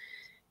night.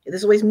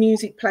 There's always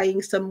music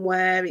playing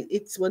somewhere.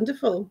 It's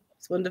wonderful.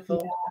 It's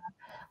wonderful. Yeah.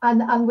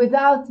 And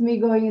without me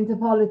going into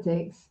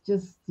politics,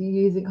 just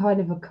using kind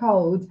of a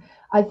code,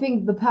 I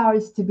think the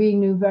powers to be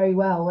knew very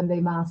well when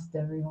they masked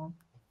everyone.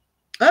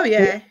 Oh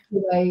yeah,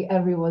 the way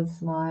everyone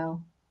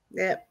smile.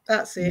 Yeah,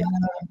 that's it.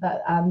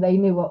 And they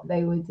knew what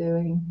they were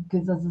doing,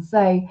 because, as I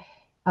say,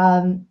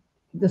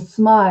 the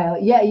smile.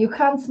 Yeah, you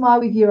can smile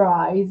with your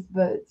eyes,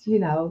 but you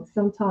know,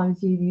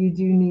 sometimes you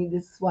do need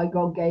this. Why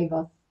God gave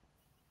us.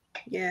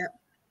 Yeah.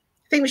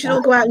 I think we should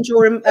all go out and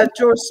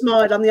draw a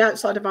smile on the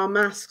outside of our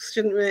masks,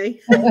 shouldn't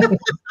we?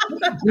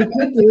 You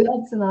could do.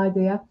 That's an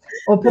idea.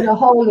 Or put a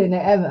hole in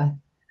it, ever.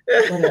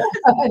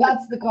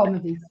 That's the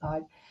comedy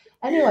side.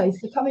 Anyway,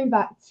 so coming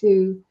back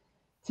to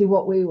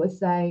what we were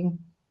saying.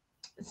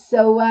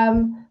 So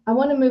I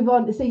want to move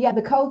on. So yeah,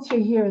 the culture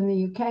here in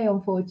the UK,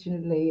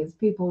 unfortunately, is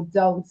people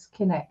don't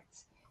connect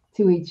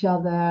to each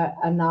other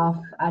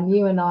enough. And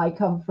you and I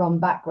come from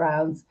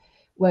backgrounds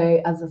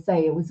where, as I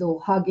say, it was all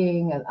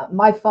hugging. And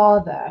my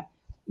father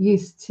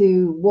used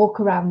to walk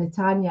around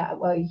Netanya.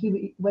 Well,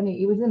 when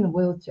he was in a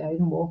wheelchair, he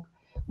didn't walk.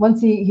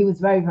 Once he was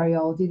very, very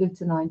old. He lived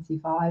to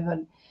 95,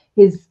 and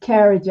his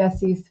carer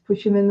Jessie used to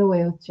push him in the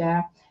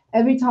wheelchair.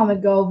 Every time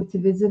I'd go over to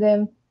visit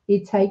him,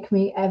 He'd take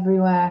me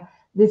everywhere.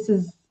 This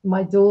is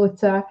my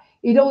daughter.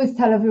 He'd always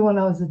tell everyone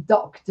I was a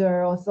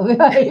doctor or something,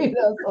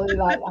 something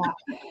like that.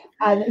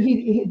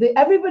 And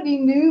everybody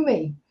knew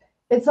me.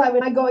 It's like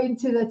when I got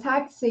into the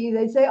taxi,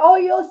 they say, "Oh,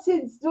 you're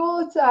Sid's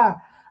daughter.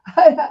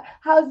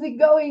 How's it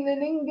going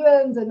in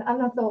England?" And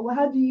I thought, well,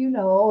 how do you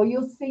know? Or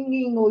you're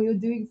singing, or you're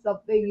doing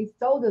something. He's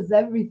told us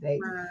everything.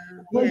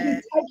 But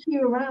he'd take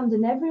you around,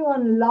 and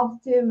everyone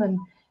loved him, and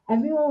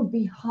everyone would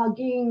be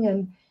hugging,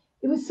 and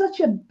it was such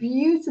a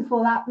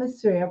beautiful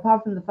atmosphere.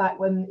 Apart from the fact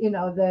when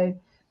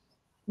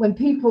when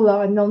people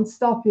are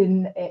non-stop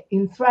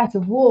in threat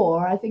of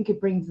war, I think it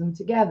brings them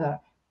together.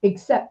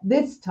 Except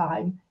this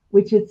time,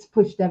 which it's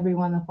pushed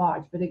everyone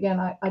apart. But again,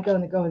 I don't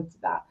want to go into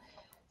that.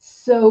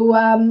 So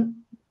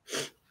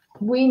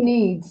we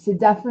need to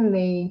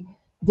definitely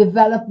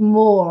develop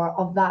more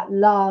of that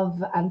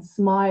love and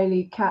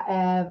smiley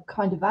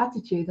kind of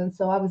attitude. And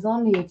so I was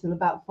on here till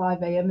about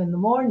 5 a.m. in the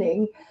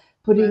morning,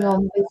 putting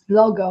on this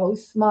logo,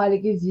 "Smile,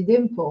 it gives you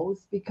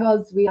dimples,"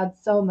 because we had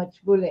so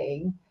much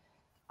bullying.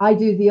 I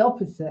do the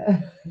opposite.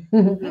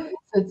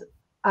 So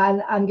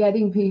and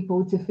getting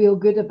people to feel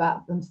good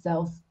about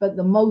themselves. But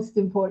the most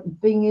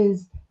important thing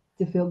is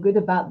to feel good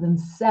about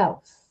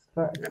themselves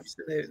first.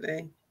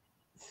 Absolutely.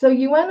 So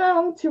you went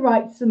on to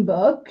write some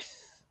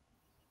books.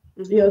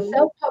 You're a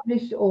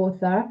self-published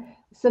author.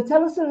 So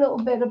tell us a little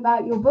bit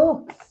about your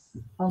books.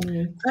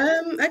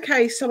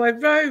 Okay, so I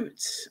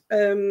wrote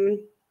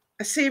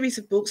a series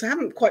of books. I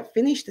haven't quite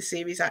finished the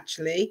series,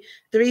 actually.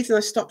 The reason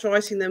I stopped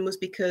writing them was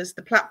because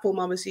the platform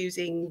I was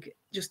using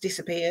just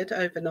disappeared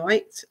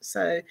overnight.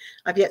 So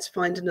I've yet to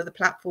find another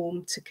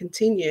platform to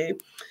continue.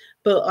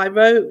 But I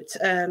wrote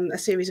a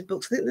series of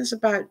books. I think there's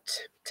about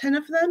 10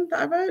 of them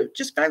that I wrote,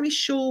 just very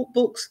short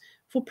books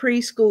for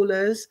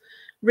preschoolers,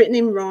 written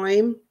in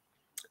rhyme.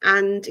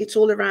 And it's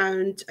all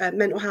around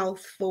mental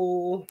health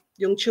for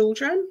young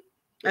children.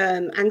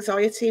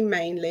 Anxiety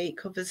mainly. It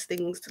covers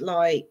things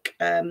like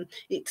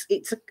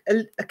it's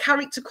a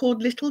character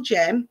called Little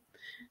Gem,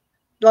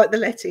 like the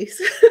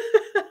lettuce.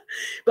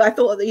 But I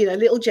thought that,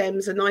 little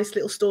gems are nice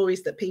little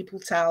stories that people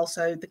tell.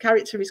 So the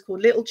character is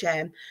called Little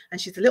Gem,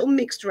 and she's a little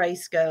mixed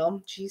race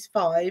girl. She's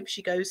 5.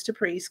 She goes to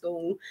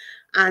preschool,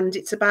 and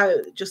it's about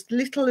just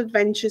little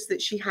adventures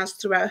that she has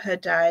throughout her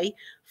day.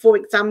 For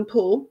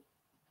example,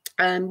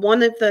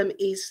 one of them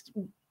is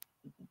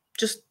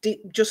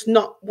just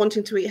not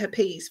wanting to eat her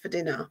peas for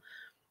dinner.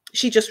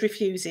 She just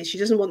refuses. She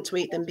doesn't want to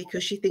eat them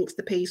because she thinks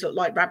the peas look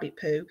like rabbit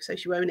poo, so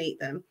she won't eat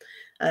them.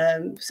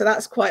 So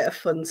that's quite a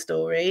fun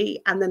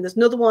story. And then there's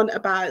another one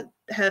about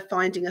her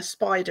finding a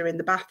spider in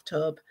the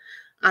bathtub,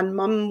 and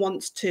Mum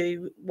wants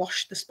to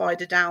wash the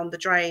spider down the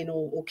drain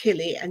or kill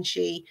it, and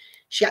she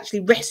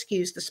actually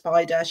rescues the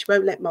spider. She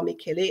won't let Mummy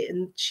kill it,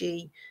 and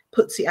she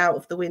puts it out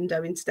of the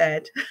window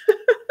instead.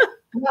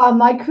 Wow,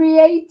 my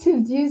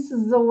creative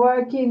juices are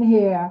working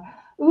here.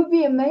 It would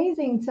be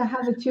amazing to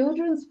have a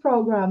children's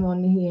program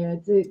on here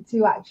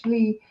to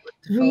actually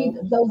read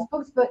those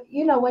books. But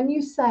when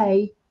you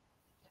say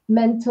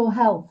mental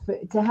health,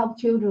 to help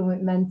children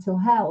with mental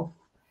health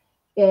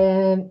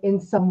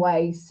in some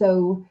way,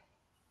 so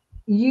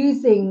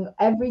using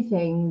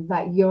everything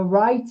that you're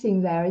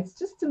writing there, it's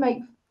just to make,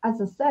 as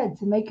I said,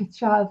 to make a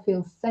child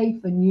feel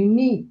safe and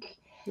unique.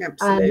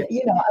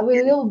 Absolutely. And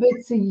with little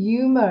bits of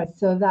humor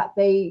so that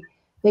they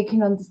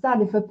can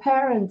understand. If a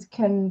parent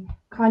can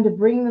kind of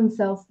bring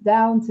themselves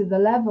down to the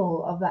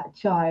level of that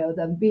child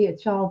and be a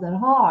child at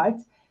heart,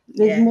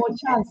 there's more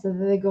chance that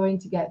they're going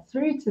to get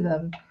through to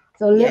them.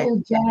 So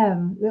Little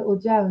Gem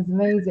is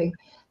amazing.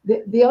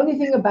 The only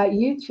thing about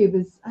YouTube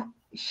is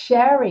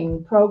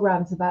sharing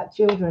programs about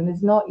children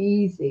is not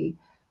easy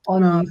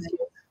on YouTube.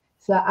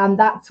 So, and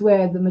that's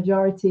where the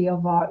majority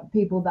of our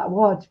people that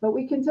watch, but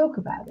we can talk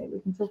about it.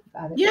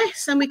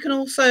 Yes, and we can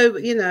also,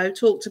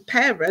 talk to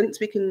parents.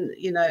 We can,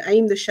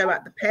 aim the show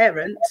at the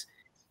parent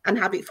and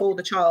have it for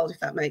the child, if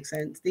that makes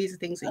sense. These are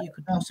things that you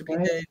could possibly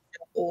do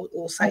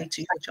or say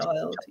to your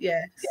child.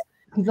 Yes.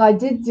 Because I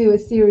did do a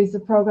series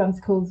of programs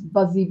called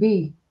Buzzy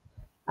Bee,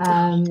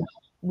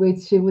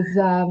 which it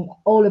was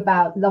all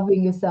about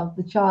loving yourself,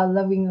 the child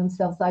loving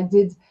themselves. I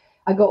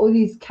got all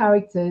these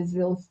characters,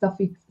 little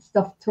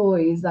stuffed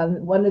toys,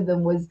 and one of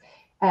them was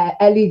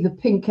Ellie the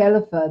pink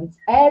elephant.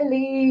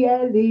 Ellie,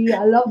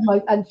 I love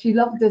and she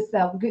loved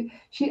herself.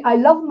 I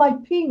love my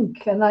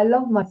pink, and I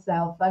love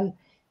myself. And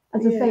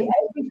as I say,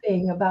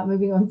 everything about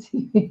moving on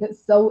TV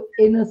is so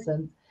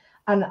innocent,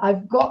 and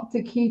I've got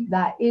to keep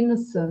that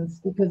innocence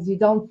because you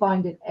don't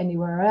find it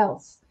anywhere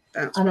else.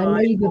 That's and right.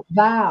 I made a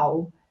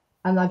vow,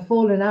 and I've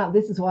fallen out.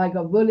 This is why I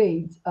got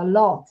bullied a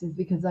lot, is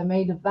because I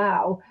made a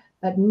vow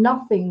that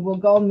nothing will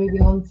go on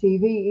moving on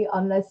TV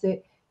unless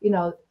it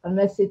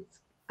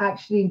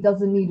actually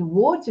doesn't need a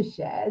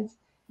watershed.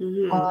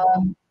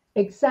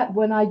 Except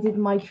when I did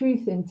my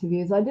truth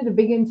interviews. I did a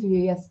big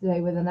interview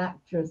yesterday with an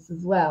actress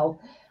as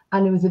well,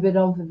 and it was a bit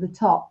over the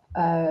top.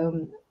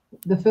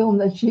 The film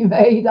that she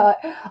made,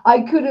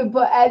 I couldn't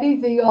put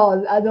anything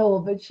on at all,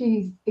 but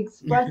she's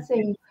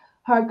expressing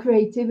her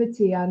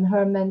creativity and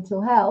her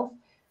mental health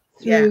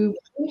through,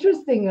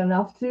 interesting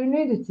enough, through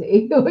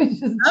nudity,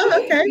 which is,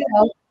 okay. you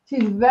know,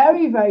 she's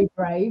very, very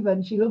brave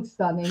and she looks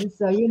stunning.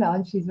 So, you know,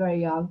 and she's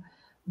very young.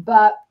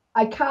 But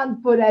I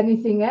can't put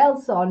anything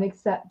else on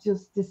except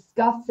just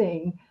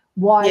discussing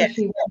why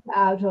she went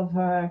out of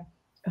her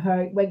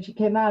when she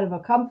came out of her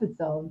comfort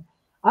zone.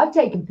 I've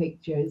taken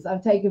pictures.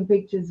 I've taken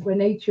pictures where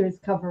nature is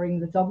covering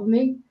the top of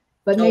me,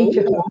 but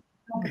nature covers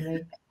the top of me.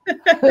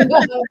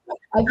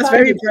 That's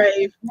very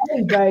brave.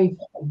 Very, very,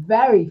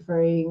 very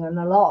freeing and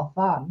a lot of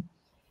fun.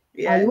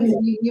 Yeah.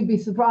 You'd be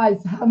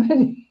surprised how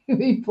many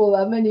people,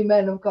 how many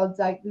men have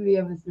contacted me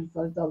ever since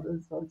I've done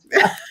this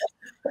photograph.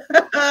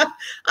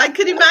 I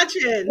can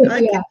imagine. I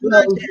can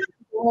imagine.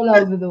 All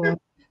over the world.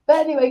 But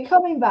anyway,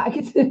 coming back.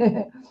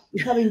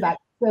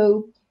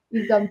 So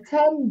you've done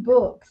 10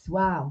 books.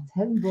 Wow,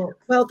 10 books.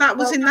 Well, that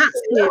was in that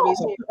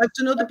series. I've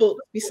done other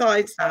books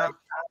besides that.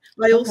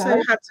 I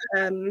also had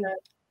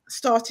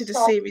started a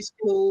series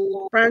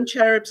called Brown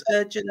Cherub's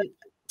Urban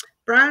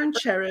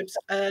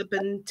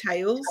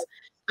Tales,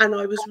 and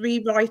I was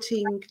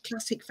rewriting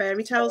classic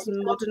fairy tales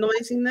and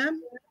modernising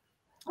them.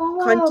 Oh,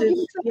 wow.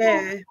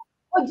 Yeah.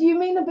 What do you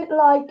mean? A bit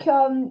like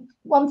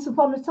Once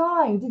Upon a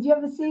Time? Did you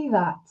ever see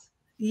that?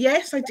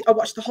 Yes, I did. I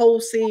watched the whole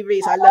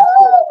series. I loved it.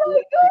 Oh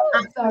my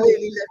God!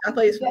 Absolutely loved it. I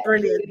thought it was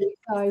brilliant.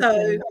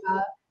 So,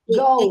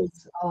 gold.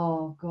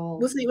 Oh,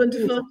 gold. Wasn't it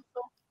wonderful?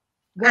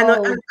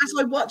 And as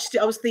I watched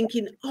it, I was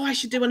thinking, oh, I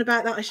should do one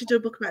about that. I should do a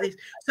book about this.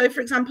 So,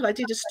 for example, I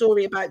did a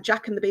story about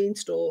Jack and the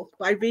Beanstalk,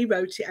 but I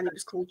rewrote it and it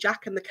was called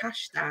Jack and the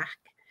Cash Stack.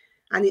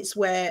 And it's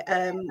where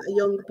a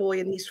young boy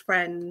and his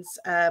friends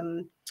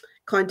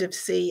kind of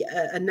see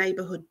a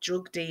neighborhood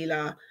drug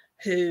dealer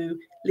who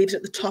lives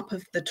at the top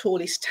of the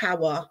tallest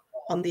tower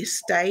on the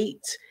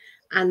estate.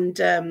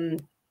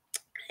 And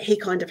he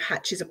kind of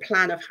hatches a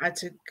plan of how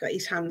to get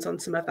his hands on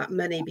some of that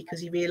money, because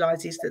he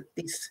realizes that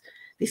this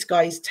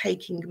guy is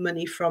taking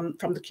money from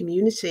the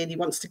community and he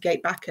wants to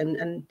get back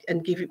and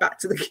give it back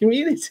to the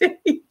community.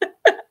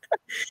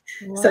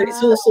 Wow. So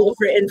it's all sort of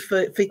written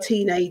for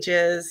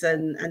teenagers,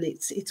 and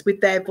it's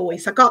with their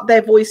voice. I got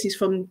their voices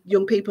from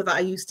young people that I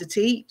used to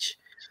teach.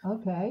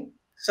 Okay.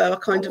 So I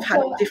kind of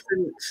had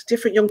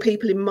different young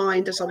people in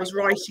mind as I was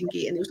writing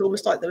it, and it was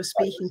almost like they were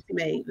speaking to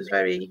me. It was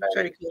very,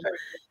 very cool.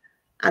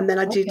 And then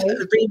I did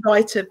a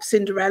rewrite of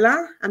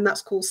Cinderella, and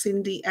that's called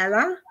Cindy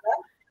Ella.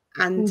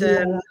 And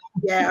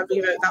yeah, I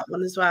rewrote that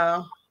one as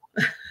well.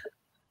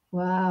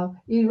 Wow,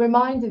 you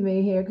reminded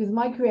me here, because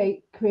my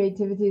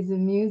creativity is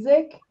in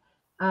music.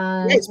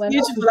 And it's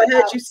beautiful. I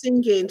heard you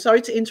singing.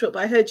 Sorry to interrupt,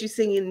 but I heard you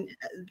singing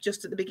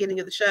just at the beginning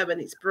of the show, and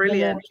it's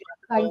brilliant.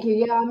 Thank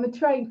you. Yeah, I'm a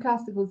trained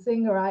classical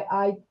singer.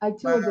 I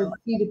toured with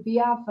Edith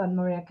Piaf and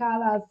Maria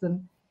Callas,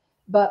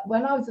 but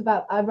when I was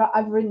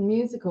I've written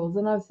musicals,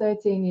 and I was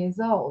 13 years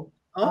old.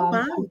 Oh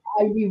wow!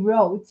 I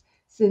rewrote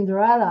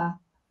Cinderella.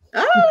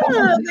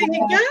 Oh,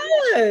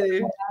 there you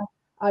go.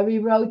 I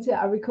rewrote it.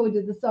 I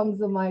recorded the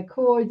songs on my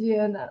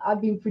accordion. I've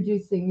been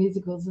producing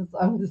musicals since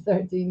I was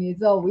 13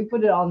 years old. We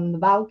put it on the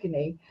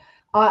balcony.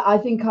 I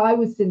think I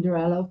was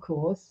Cinderella, of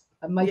course,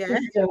 and my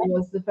sister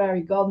was the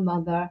fairy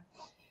godmother.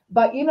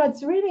 But, you know,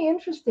 it's really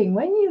interesting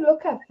when you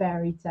look at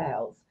fairy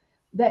tales.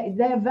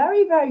 They're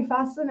very, very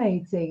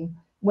fascinating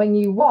when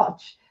you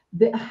watch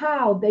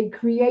how they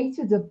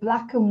created a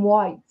black and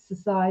white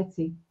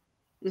society.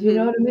 Do you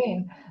know what I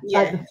mean? Yeah.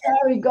 Like the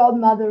fairy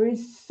godmother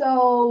is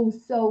so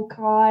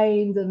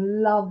kind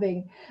and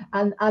loving,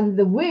 and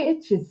the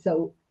witch is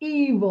so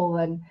evil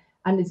and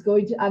it's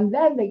going to, and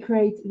then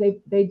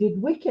they did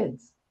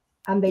wicked,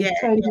 and they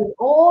turned it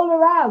all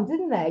around,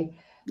 didn't they?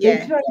 They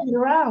turned it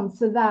around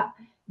so that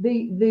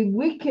the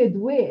wicked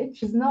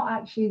witch is not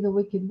actually the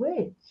wicked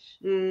witch.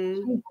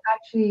 She's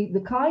actually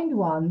the kind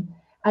one.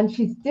 And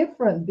she's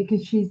different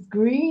because she's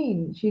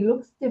green. She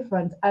looks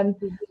different. And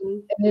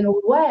in a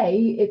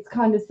way, it's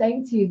kind of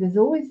saying to you, there's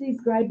always these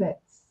grey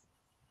bits.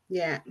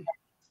 Yeah.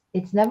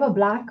 It's never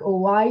black or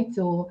white,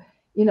 or,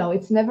 you know,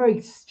 it's never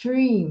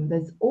extreme.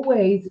 There's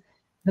always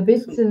the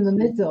bits in the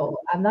middle.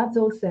 And that's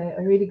also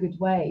a really good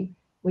way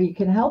where you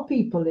can help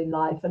people in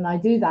life. And I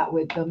do that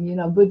with them, you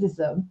know,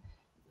 Buddhism,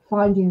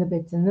 finding the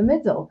bits in the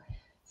middle.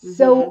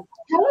 So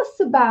tell us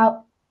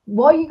about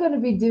what are you going to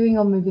be doing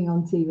on Moving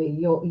On TV,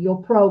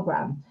 your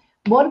program?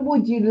 What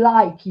would you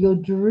like your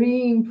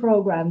dream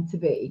program to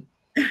be?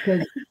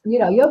 Because, you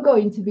know, you're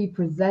going to be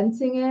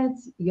presenting it.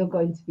 You're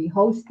going to be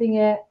hosting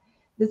it.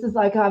 This is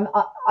like,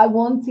 I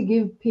want to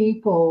give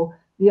people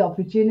the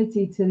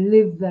opportunity to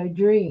live their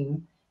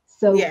dream.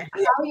 So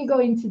how are you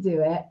going to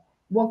do it?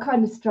 What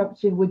kind of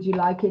structure would you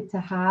like it to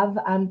have?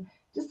 And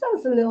just tell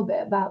us a little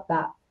bit about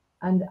that.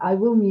 And I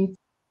will mute.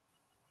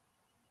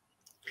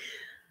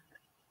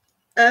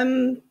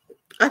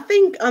 I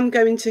think I've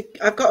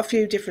got a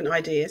few different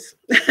ideas,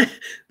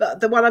 but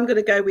the one I'm going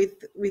to go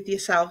with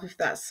yourself, if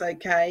that's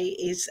okay,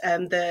 is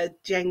the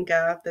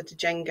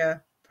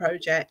Jenga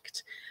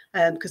project,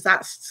 because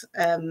that's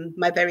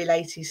my very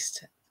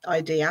latest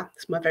idea.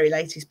 It's my very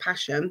latest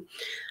passion,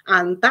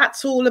 and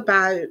that's all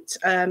about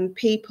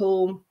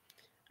people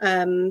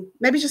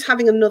maybe just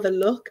having another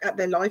look at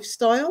their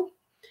lifestyle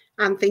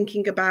and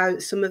thinking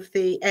about some of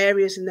the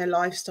areas in their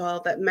lifestyle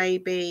that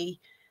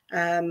maybe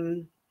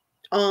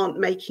aren't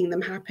making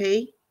them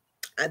happy,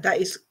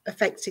 that is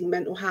affecting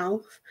mental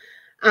health,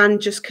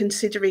 and just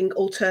considering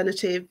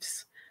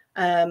alternatives.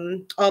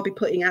 I'll be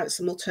putting out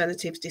some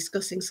alternatives,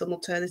 discussing some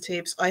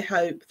alternatives. I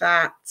hope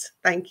that,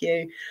 thank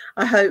you,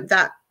 I hope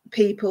that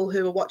people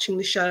who are watching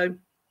the show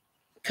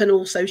can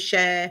also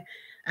share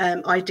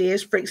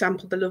ideas. For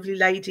example, the lovely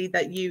lady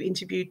that you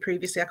interviewed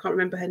previously, I can't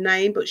remember her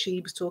name, but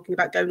she was talking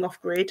about going off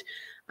grid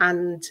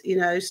and, you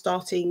know,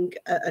 starting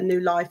a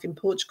new life in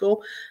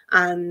Portugal.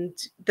 And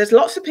there's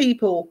lots of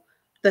people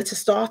that are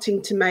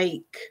starting to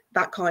make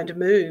that kind of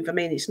move. I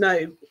mean, it's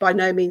by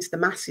no means the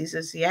masses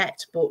as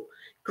yet, but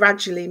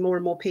gradually more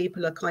and more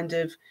people are kind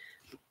of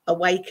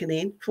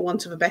awakening, for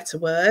want of a better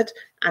word,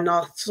 and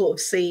are sort of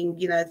seeing,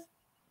 you know,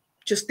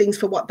 just things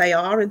for what they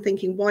are and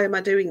thinking, why am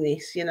I doing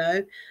this, you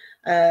know?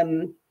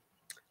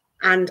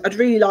 And I'd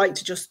really like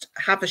to just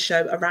have a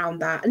show around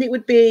that. And it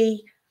would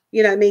be,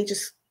 you know, me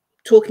just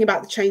talking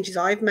about the changes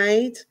I've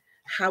made,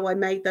 how I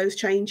made those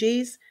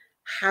changes,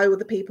 how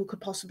other people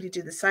could possibly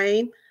do the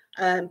same.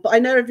 But I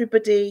know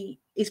everybody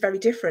is very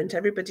different.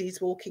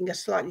 Everybody's walking a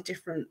slightly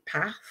different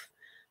path.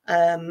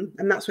 And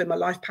that's where my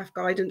life path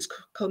guidance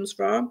comes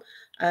from.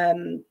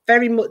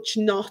 Very much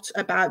not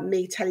about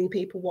me telling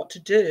people what to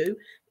do,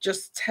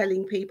 just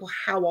telling people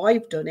how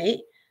I've done it,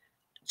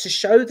 to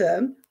show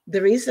them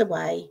there is a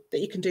way that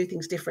you can do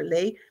things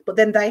differently, but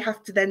then they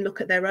have to then look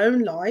at their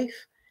own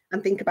life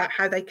and think about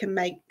how they can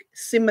make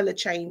similar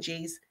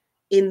changes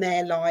in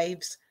their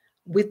lives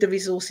with the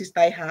resources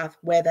they have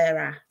where they're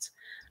at.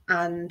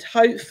 And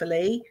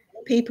hopefully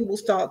people will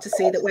start to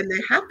see that when they're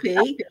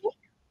happy,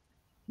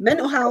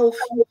 mental health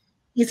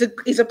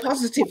is a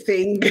positive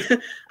thing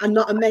and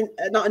not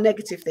a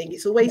negative thing.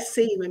 It's always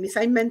seen, when we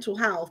say mental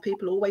health,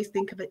 people always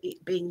think of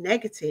it being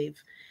negative,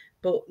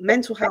 but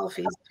mental health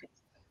is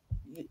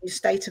your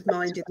state of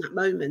mind in that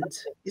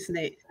moment, isn't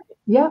it?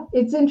 Yeah,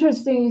 it's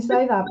interesting you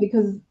say that,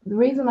 because the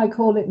reason I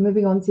call it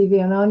Moving On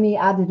TV and I only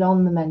added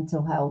on the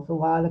mental health a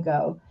while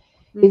ago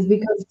is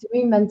because to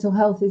me mental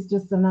health is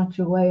just a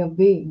natural way of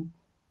being.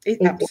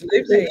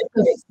 Absolutely. It's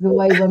just the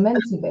way we're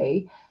meant to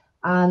be.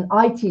 And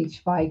I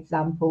teach by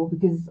example,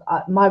 because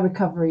my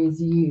recovery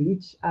is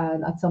huge,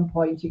 and at some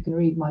point you can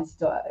read my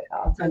story,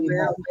 I'll tell you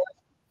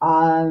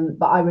more.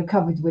 But I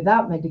recovered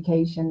without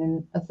medication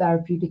in a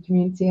therapeutic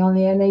community on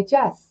the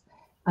NHS,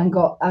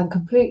 and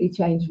completely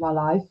changed my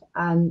life.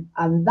 And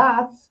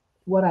that's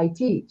what I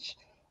teach.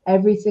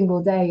 Every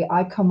single day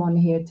I come on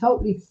here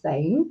totally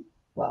sane.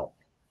 Well,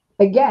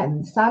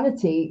 again,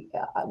 sanity,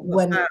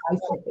 when I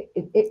say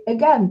it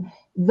again,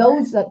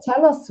 those that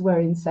tell us we're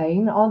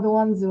insane are the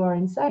ones who are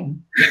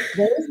insane.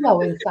 There is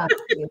no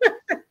insanity.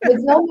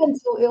 There's no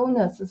mental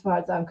illness as far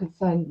as I'm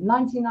concerned.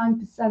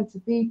 99%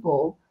 of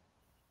people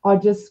are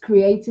just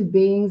creative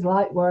beings,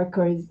 light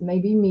workers,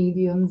 maybe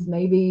mediums,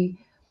 maybe,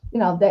 you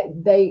know,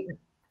 they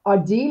are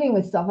dealing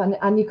with stuff.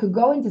 And you could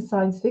go into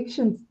science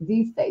fiction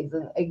these days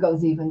and it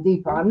goes even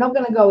deeper. I'm not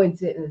going to go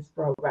into it in this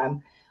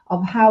program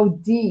of how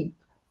deep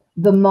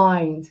the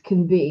mind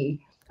can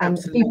be, and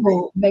Absolutely.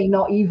 people may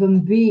not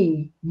even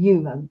be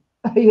human.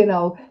 You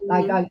know,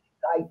 like I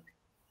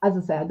as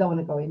I say, I don't want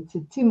to go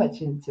into too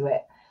much into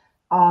it.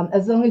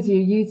 As long as you're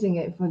using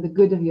it for the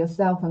good of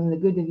yourself and the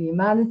good of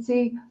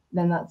humanity,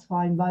 then that's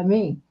fine by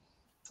me.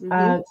 So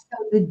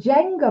the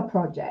Jenga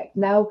project.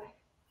 Now,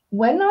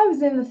 when I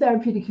was in the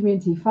therapeutic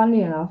community,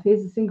 funnily enough,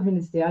 here's a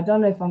synchronicity. I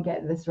don't know if I'm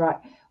getting this right.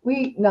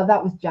 No,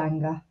 that was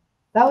Jenga.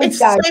 That was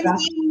Jenga.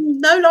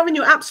 No, Lauren,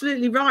 you're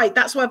absolutely right.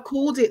 That's why I've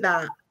called it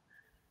that.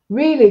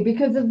 Really,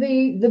 because of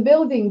the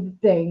building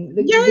thing.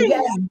 The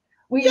game.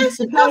 We used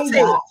to play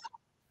that.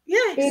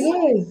 Yes,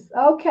 it is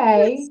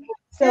okay. Yes.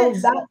 So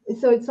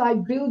so it's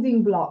like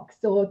building blocks,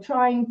 or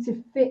trying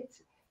to fit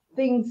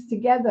things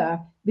together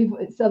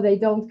so they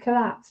don't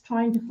collapse.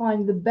 Trying to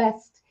find the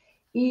best,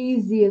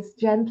 easiest,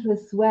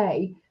 gentlest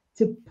way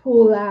to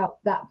pull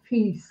out that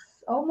piece.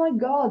 Oh my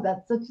God,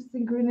 that's such a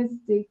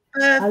synchronicity.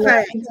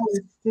 Perfect.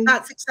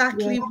 That's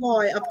exactly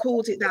why I've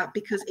called it that,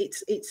 because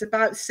it's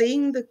about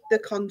seeing the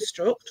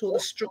construct or the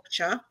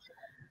structure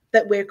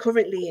that we're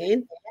currently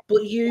in.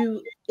 But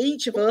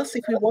each of us,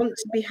 if we want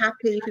to be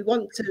happy, if we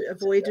want to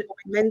avoid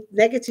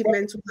negative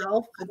mental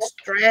health and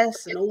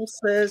stress and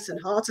ulcers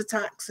and heart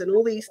attacks and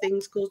all these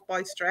things caused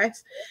by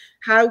stress,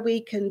 how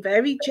we can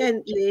very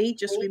gently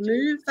just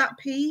remove that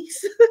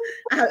piece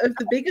out of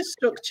the bigger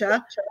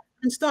structure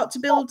and start to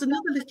build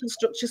another little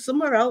structure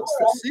somewhere else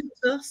that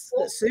suits us,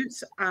 that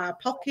suits our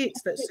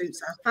pockets, that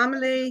suits our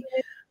family,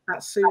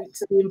 that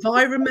suits the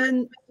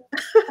environment.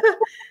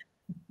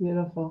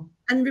 Beautiful.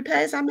 And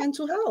repairs our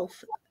mental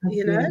health.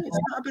 You know, it's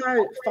not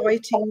about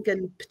fighting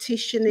and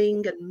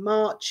petitioning and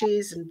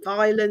marches and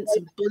violence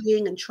and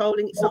bullying and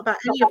trolling. It's not about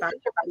any of that.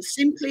 It's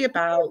simply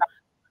about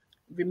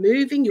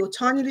removing your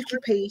tiny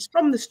little piece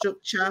from the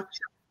structure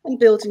and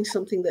building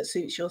something that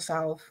suits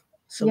yourself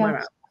somewhere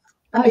else.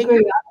 I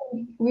agree.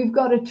 We've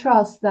got to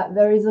trust that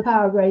there is a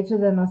power greater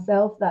than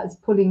ourselves that's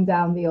pulling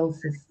down the old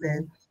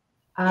system.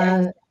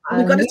 And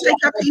we've got to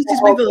take our pieces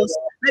with us.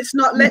 let's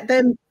not let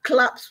them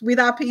collapse with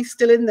our piece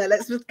still in there.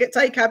 Let's just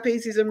take our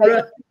pieces and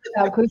run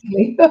out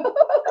quickly.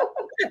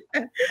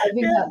 I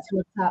think that's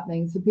what's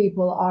happening. So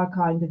people are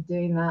kind of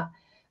doing that.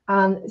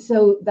 And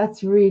so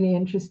that's really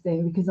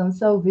interesting because I'm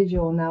so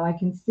visual now. I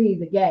can see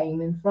the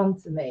game in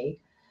front of me.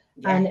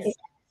 Yes. And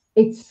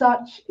it's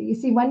such, you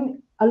see,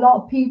 when a lot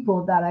of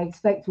people that I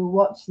expect will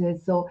watch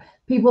this, or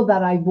people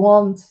that I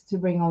want to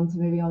bring on to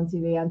Moving On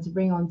TV and to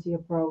bring onto your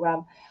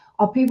program,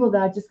 are people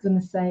that are just going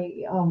to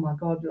say, oh my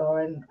God,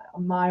 Lauren,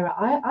 Myrah,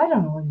 I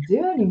don't know what to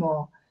do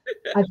anymore.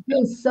 I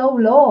feel so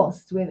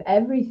lost with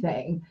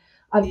everything.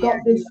 I've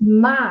got this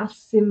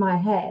mass in my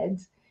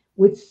head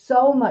with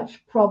so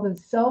much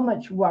problems, so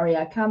much worry.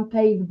 I can't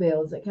pay the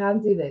bills. I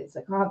can't do this.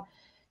 I can't.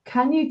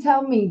 Can you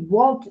tell me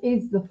what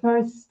is the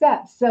first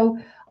step? So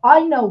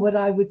I know what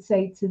I would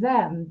say to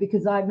them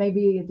because I may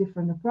be a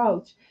different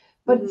approach.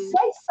 But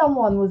say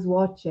someone was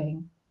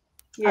watching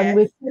and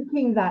we're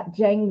taking that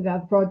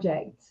Jenga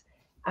project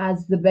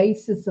as the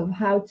basis of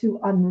how to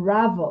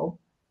unravel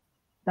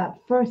that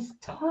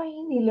first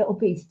tiny little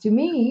piece. To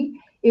me,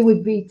 it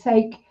would be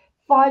take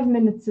 5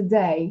 minutes a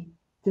day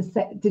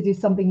to do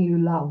something you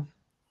love.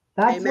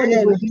 That's what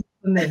it would be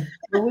for me.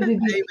 What would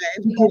it be?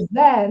 Because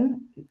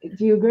then,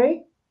 do you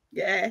agree?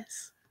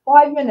 Yes.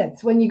 5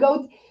 minutes. When you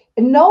go,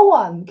 no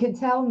one can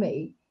tell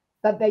me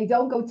that they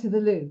don't go to the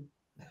loo.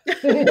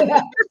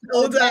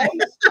 All day.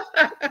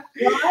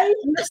 Right?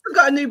 Unless they've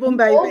got a newborn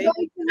baby. All go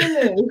to the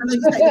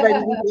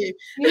loo.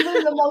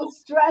 Even the most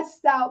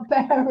stressed out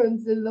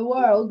parents in the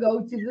world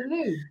go to the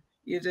loo.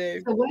 You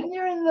do. So when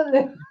you're in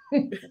the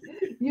loo,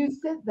 you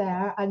sit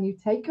there and you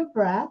take a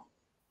breath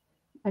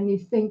and you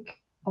think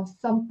of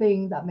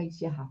something that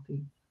makes you happy.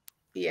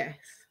 Yes.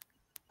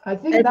 I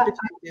think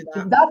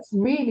that's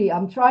really,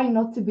 I'm trying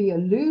not to be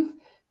aloof.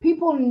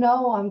 People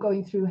know I'm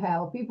going through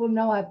hell. People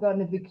know I've got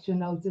an eviction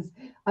notice.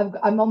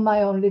 I'm on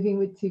my own living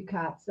with 2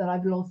 cats and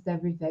I've lost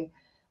everything.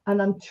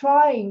 And I'm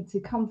trying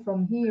to come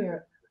from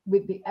here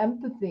with the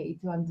empathy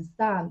to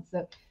understand,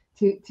 so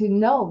to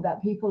know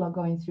that people are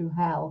going through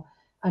hell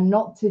and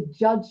not to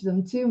judge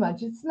them too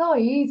much. It's not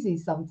easy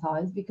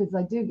sometimes because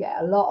I do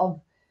get a lot of,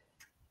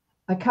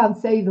 I can't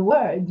say the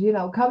word,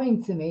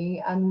 coming to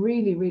me and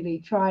really, really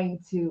trying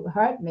to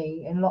hurt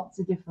me in lots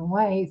of different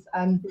ways.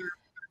 And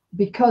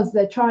because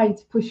they're trying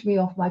to push me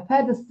off my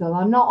pedestal,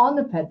 I'm not on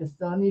a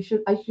pedestal,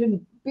 and I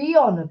shouldn't be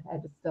on a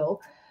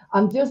pedestal.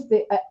 I'm just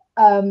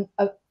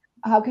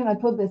how can I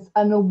put this?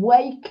 An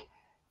awake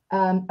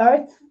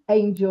earth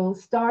angel,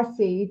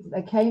 starseed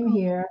that came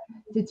here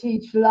to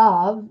teach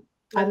love,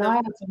 and I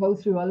had to go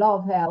through a lot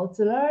of hell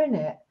to learn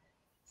it.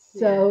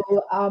 So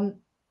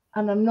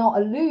and I'm not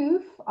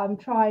aloof. I'm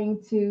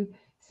trying to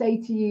say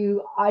to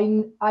you,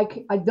 I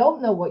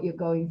don't know what you're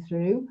going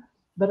through,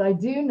 but I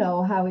do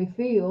know how it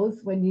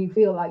feels when you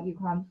feel like you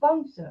can't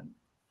function.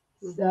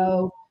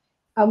 So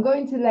I'm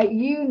going to let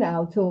you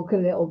now talk a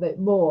little bit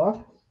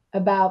more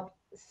about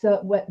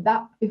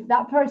if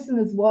that person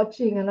is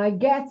watching, and I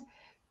get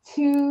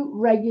 2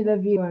 regular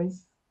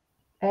viewers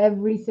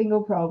every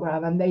single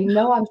program, and they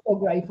know I'm so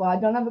grateful. I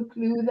don't have a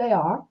clue who they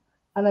are,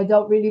 and I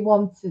don't really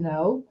want to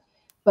know,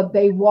 but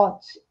they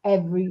watch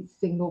every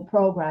single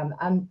program,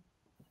 and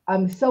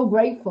I'm so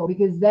grateful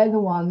because they're the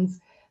ones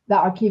that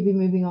are keeping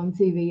Moving On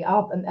TV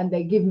up, and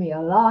they give me a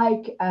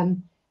like.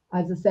 And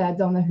as I say, I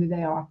don't know who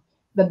they are,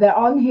 but they're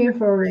on here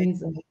for a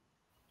reason.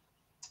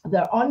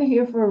 They're on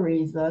here for a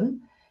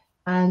reason.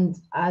 And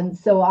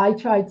so I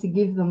try to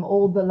give them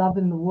all the love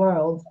in the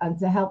world and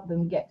to help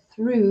them get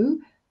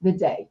through the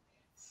day.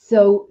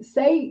 So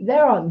say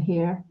they're on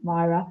here,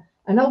 Myrah,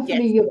 and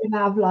hopefully you can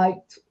have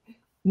like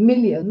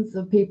millions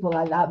of people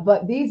like that.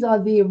 But these are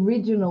the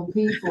original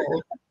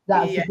people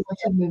that are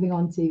supporting Moving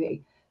On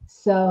TV.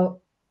 So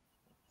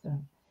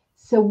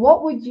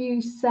what would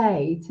you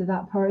say to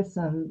that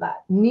person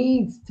that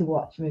needs to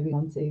watch Moving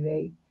On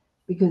TV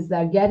because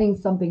they're getting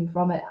something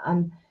from it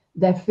and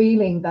they're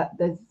feeling that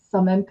there's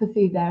some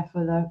empathy there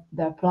for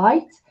their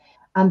plight,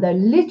 and they're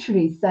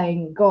literally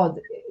saying, God,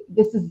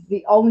 this is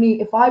the only,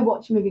 if I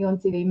watch Moving On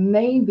TV,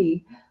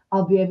 maybe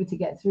I'll be able to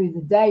get through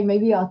the day.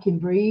 Maybe I can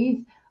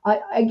breathe.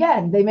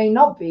 Again, they may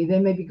not be. They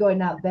may be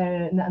going out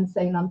there and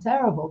saying I'm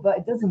terrible, but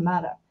it doesn't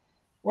matter.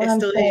 What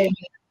I'm saying,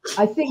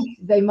 I think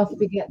they must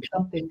be getting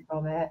something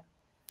from it.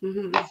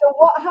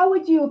 So how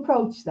would you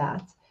approach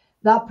that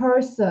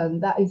person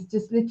that is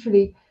just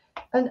literally,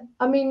 and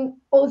I mean,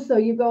 also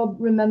you got to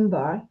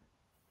remember,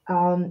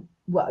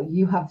 well,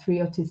 you have 3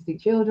 autistic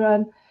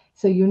children,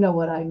 so you know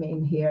what I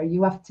mean here.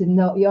 You have to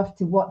know, you have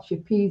to watch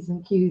your P's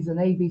and Q's and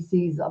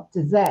ABCs up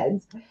to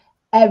Z's.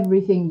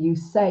 Everything you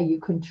say you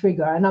can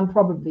trigger, and I'm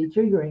probably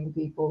triggering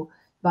people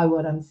by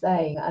what I'm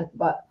saying.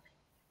 But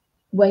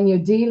when you're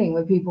dealing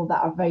with people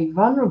that are very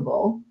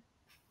vulnerable,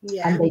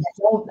 and they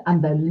don't,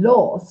 and they're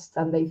lost,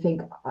 and they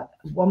think,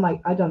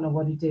 I don't know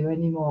what to do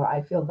anymore.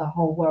 I feel the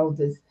whole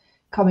world is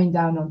coming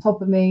down on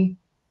top of me.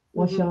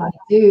 What shall I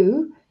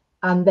do?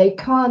 And they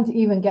can't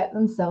even get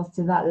themselves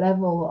to that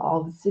level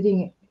of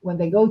sitting when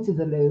they go to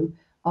the loo,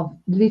 of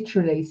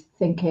literally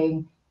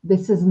thinking,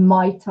 this is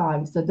my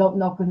time, so don't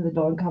knock on the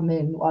door and come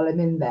in while I'm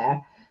in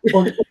there.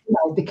 or you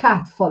know, the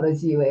cat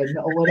follows you in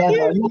or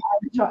whatever.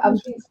 No, I'm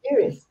being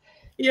serious.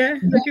 Yeah, I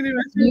can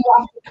imagine. You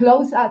have to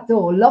close that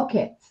door, lock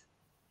it,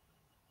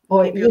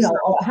 or Give you know, yourself.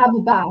 or have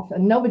a bath,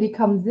 and nobody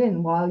comes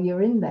in while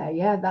you're in there.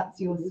 Yeah,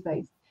 that's your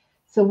space.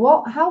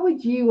 So how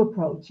would you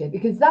approach it?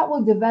 Because that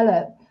will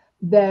develop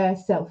their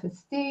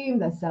self-esteem,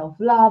 their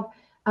self-love,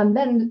 and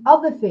then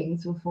other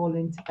things will fall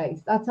into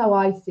place. That's how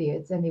I see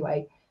it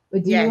anyway.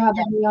 But do you Yeah. have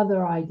any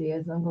other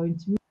ideas? I'm going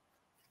to.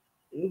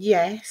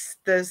 Yes,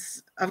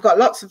 I've got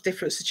lots of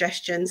different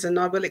suggestions, and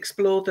I will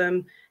explore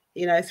them,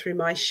 you know, through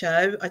my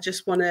show. I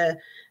just want to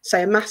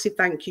say a massive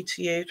thank you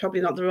to you.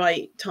 Probably not the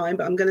right time,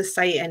 but I'm going to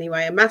say it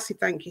anyway. A massive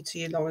thank you to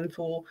you, Lauren,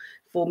 for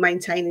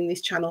maintaining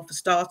this channel, for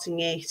starting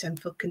it, and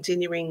for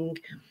continuing,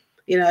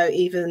 you know,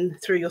 even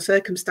through your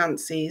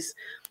circumstances.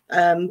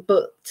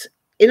 But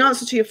in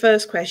answer to your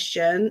first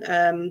question,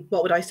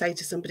 what would I say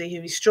to somebody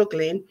who is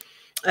struggling?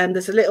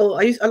 There's a little,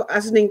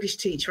 as an English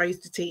teacher, I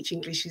used to teach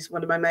English is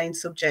one of my main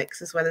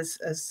subjects, as well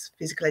as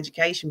physical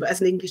education. But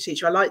as an English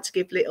teacher, I like to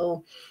give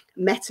little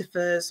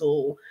metaphors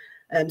or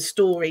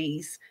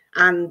stories.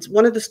 And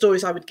one of the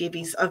stories I would give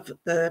is of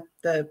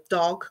the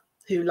dog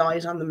who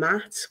lies on the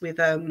mat with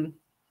a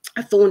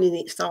thorn in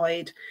its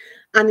side.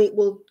 And it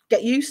will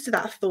get used to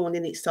that thorn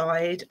in its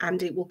side,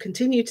 and it will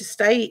continue to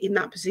stay in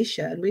that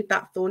position with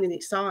that thorn in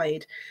its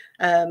side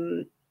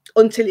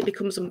until it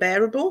becomes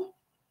unbearable.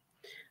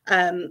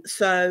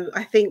 So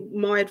I think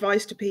my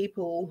advice to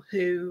people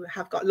who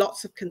have got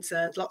lots of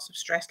concerns, lots of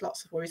stress,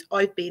 lots of worries,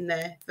 I've been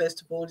there,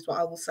 first of all, is what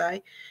I will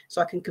say.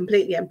 So I can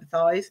completely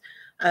empathize.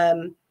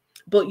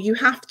 But you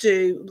have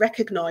to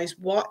recognize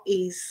what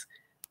is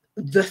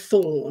the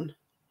thorn,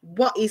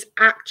 what is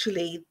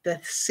actually the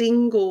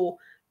single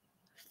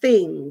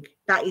thing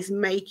that is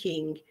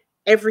making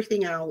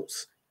everything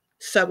else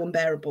so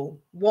unbearable.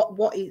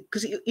 What is,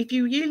 because if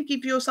you really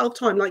give yourself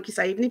time, like you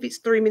say, even if it's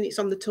 3 minutes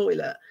on the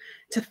toilet,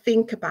 to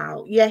think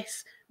about,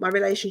 yes, my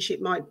relationship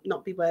might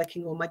not be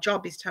working, or my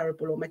job is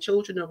terrible, or my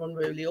children are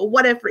unruly, or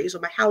whatever it is, or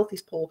my health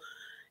is poor.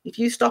 If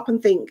you stop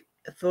and think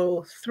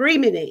for 3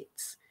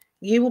 minutes,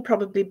 you will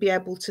probably be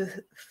able to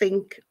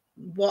think,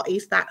 what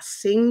is that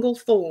single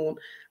thorn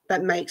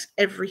that makes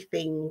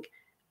everything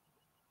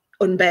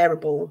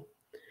unbearable?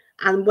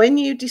 And when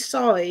you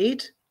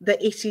decide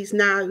that it is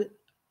now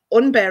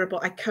unbearable,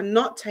 I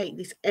cannot take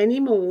this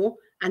anymore,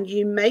 and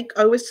you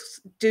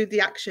always do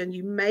the action,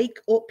 you make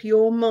up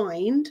your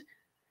mind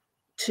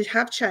to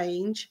have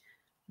change,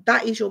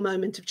 that is your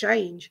moment of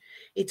change.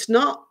 It's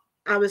not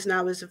hours and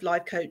hours of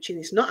life coaching,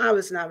 it's not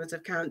hours and hours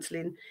of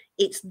counseling.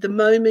 It's the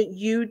moment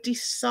you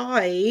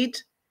decide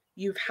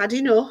you've had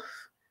enough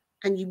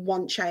and you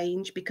want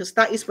change, because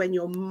that is when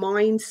your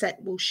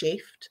mindset will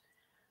shift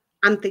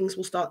and things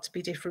will start to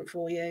be different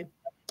for you.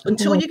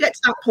 Until you get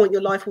to that point,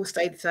 your life will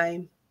stay the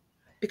same,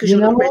 because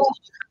you're not ready.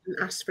 You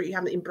haven't asked for it, you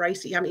haven't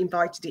embraced it, you haven't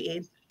invited it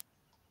in.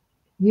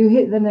 You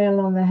hit the nail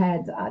on the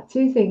head.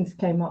 Two things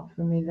came up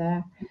for me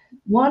there.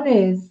 One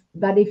is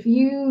that if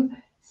you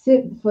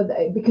sit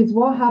because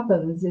what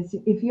happens is,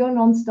 if you're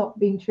non-stop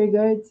being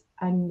triggered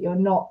and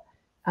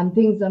and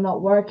things are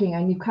not working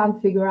and you can't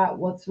figure out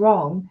what's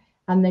wrong,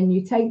 and then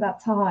you take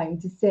that time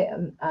to sit,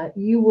 and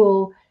you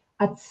will,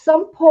 at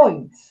some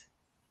point,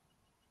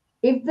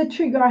 if the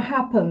trigger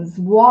happens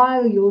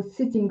while you're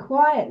sitting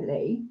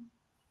quietly,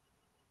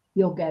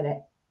 you'll get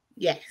it.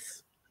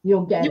 Yes.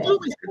 You'll get it.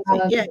 Always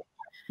get it, yeah.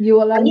 You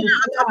will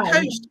understand. I've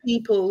coached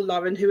people,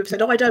 Lauren, who have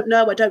said, oh, I don't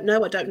know what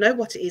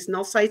it is. And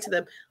I'll say to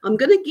them, I'm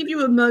going to give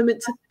you a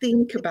moment to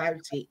think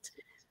about it.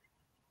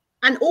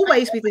 And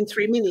always within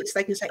 3 minutes,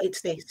 they can say,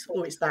 it's this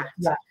or it's that.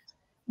 Yeah.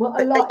 Well,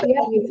 a lot, yeah,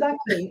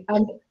 exactly.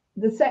 And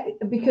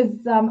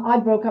because I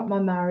broke up my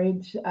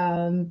marriage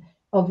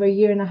over 1.5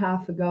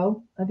 years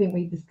ago. I think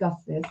we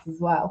discussed this as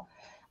well.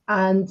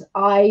 And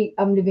I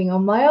am living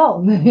on my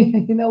own.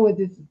 You know where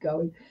this is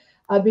going.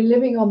 I've been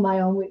living on my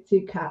own with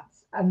 2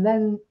 cats. And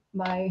then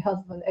my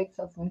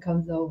ex-husband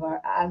comes over,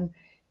 and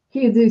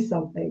he'll do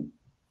something.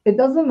 It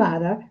doesn't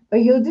matter, but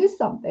he'll do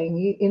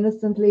something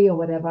innocently or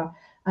whatever.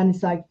 And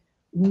it's like,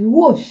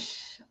 whoosh,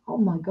 oh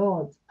my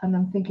God. And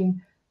I'm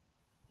thinking,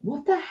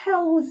 what the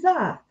hell was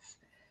that?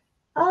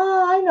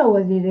 Oh, I know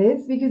what it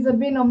is, because I've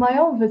been on my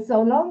own for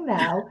so long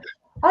now.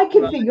 I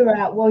can figure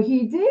out what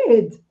he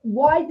did.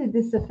 Why did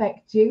this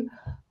affect you?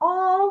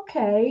 Oh,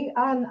 okay.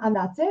 And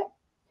that's it.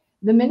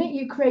 The minute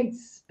you create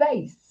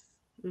space,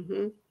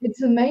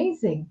 it's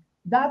amazing.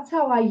 That's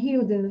how I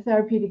healed in the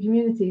therapeutic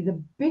community.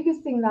 The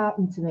biggest thing that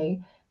happened to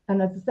me,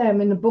 and as I say,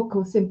 I'm in a book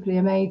called Simply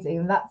Amazing,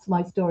 and that's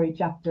my story,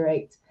 chapter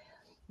 8,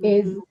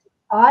 is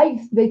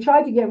they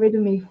tried to get rid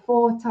of me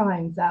 4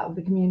 times out of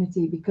the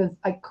community because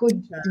I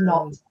could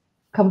not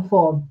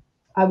conform.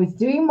 I was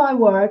doing my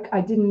work.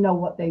 I didn't know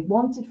what they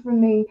wanted from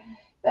me.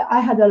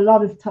 I had a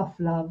lot of tough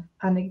love.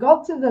 And it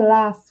got to the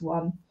last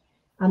one,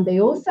 and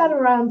they all sat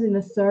around in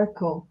a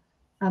circle,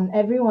 and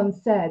everyone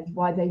said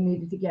why they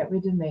needed to get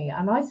rid of me.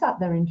 And I sat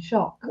there in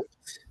shock.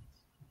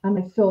 And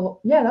I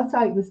thought, yeah, that's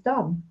how it was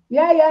done.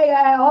 Yeah.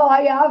 Oh,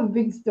 I have a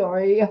big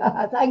story.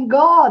 Thank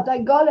God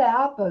it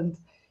happened.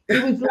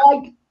 It was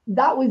like,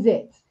 that was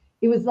it.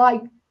 It was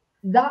like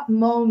that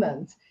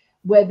moment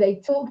where they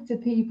talk to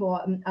people,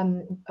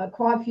 and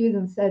quite a few of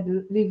them said,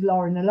 leave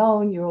Lauren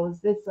alone, you're always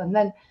this and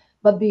then.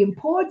 But the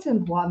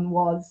important one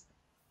was,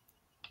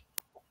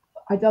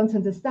 I don't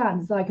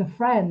understand. It's like a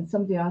friend,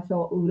 somebody I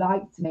thought who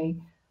liked me,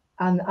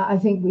 and I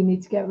think we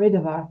need to get rid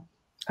of her.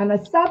 And I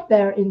sat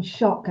there in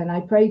shock and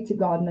I prayed to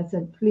God and I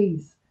said,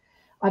 please,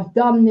 I've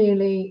done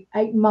nearly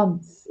 8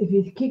 months. If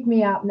you kick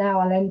me out now,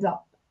 I'll end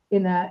up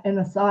in an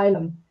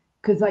asylum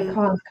because I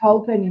can't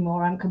cope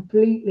anymore. I'm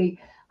completely,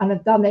 and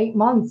I've done 8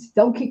 months.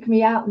 Don't kick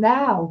me out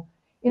now.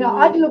 You know,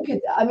 I'd look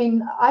at, I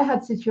mean, I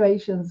had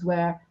situations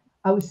where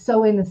I was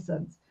so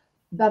innocent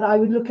that I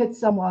would look at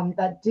someone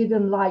that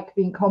didn't like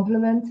being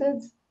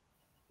complimented.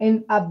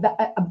 And at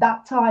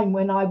that time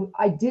when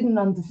I didn't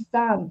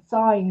understand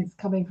signs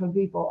coming from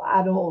people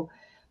at all.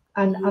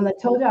 And I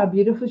told her how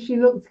beautiful she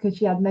looked because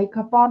she had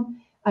makeup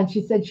on, and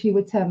she said she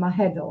would tear my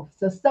head off.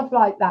 So stuff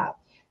like that.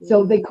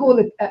 So they call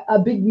it a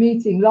big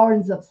meeting.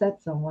 Lauren's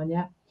upset someone,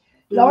 yeah.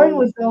 Lauren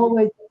was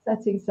always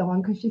upsetting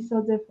someone because she's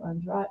so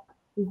different, right?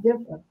 She's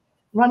different.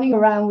 Running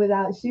around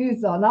without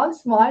shoes on. I'm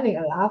smiling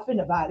and laughing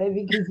about it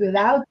because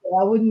without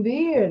her, I wouldn't be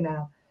here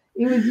now.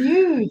 It was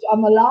huge.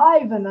 I'm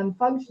alive and I'm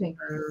functioning.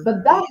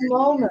 But that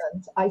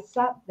moment, I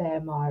sat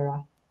there,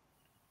 Myrah,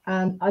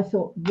 and I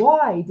thought,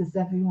 why does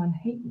everyone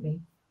hate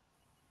me?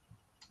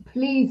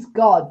 Please,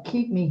 God,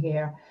 keep me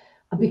here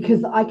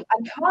because I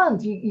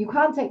can't. You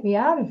can't take me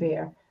out of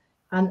here.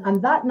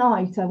 And that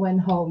night I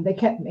went home. They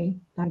kept me,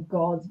 thank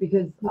God,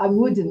 because I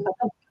wouldn't. I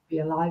don't be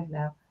alive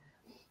now.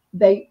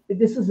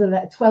 This was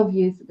 12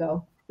 years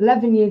ago.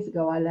 11 years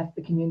ago, I left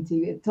the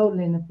community,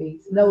 totally in a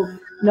peace. No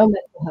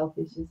mental health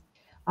issues.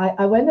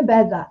 I went to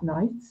bed that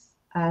night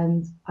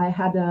and I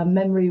had a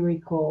memory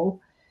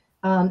recall.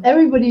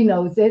 Everybody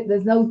knows it.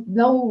 There's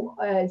no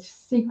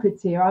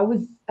secrets here. I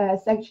was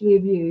sexually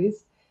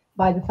abused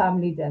by the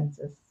family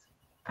dentist,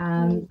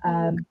 and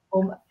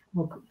for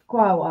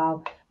quite a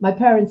while. My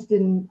parents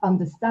didn't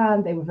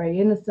understand. They were very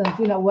innocent,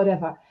 you know,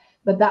 whatever.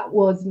 But that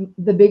was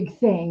the big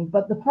thing.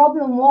 But the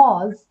problem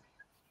was,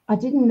 I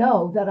didn't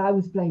know that I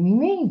was blaming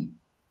me.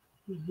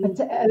 An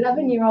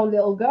 11-year-old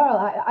little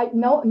girl.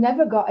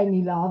 Never got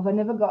any love. I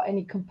never got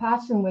any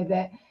compassion with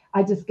it.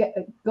 I just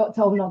got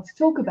told not to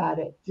talk about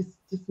it. Just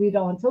we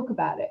don't want to talk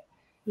about it.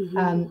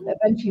 And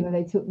eventually, when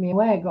they took me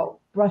away, I got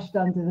brushed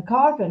under the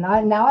carpet.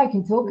 And now I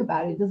can talk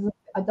about it.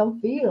 I don't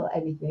feel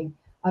anything.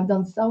 I've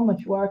done so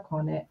much work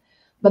on it.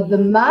 But the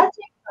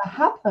magic that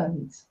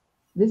happened.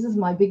 This is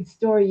my big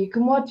story. You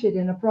can watch it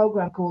in a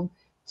program called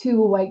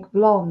Two Awake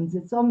Blondes.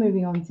 It's on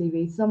Moving On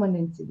TV. Someone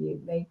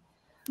interviewed me.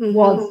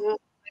 Was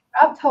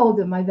I grabbed hold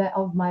of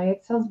my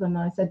ex-husband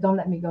and I said, "Don't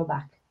let me go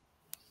back."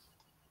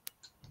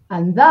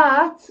 And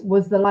that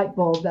was the light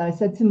bulb that I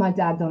said to my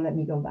dad, "Don't let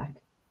me go back."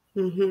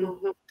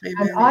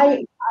 And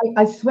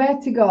I swear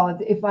to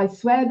God, if I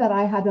swear that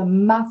I had a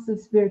massive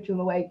spiritual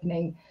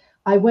awakening,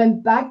 I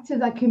went back to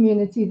that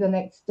community the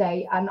next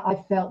day and I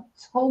felt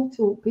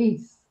total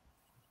peace.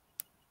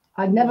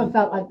 I'd never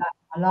felt like that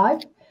in my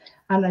life.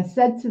 And I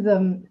said to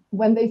them,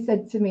 when they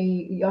said to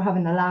me, "You're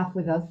having a laugh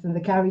with us," and they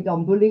carried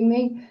on bullying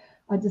me,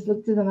 I just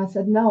looked at them. I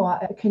said, "No,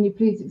 can you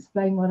please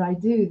explain what I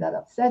do that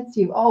upsets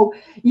you?" "Oh,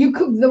 you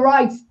cook the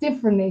rice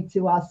differently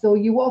to us, so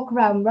you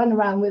run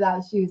around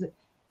without shoes."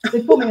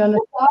 They put me on a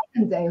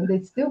silent day and they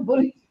still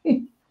bully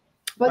me.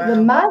 But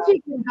the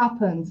magic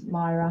happened,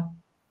 Myrah.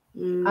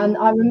 And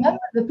I remember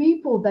the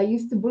people that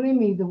used to bully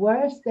me the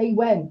worst, they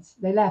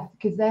left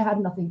because they had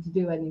nothing to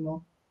do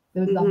anymore.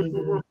 There was nothing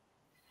to do.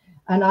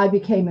 And I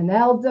became an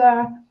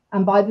elder.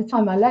 And by the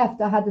time I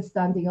left, I had a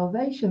standing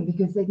ovation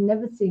because they'd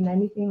never seen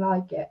anything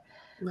like it.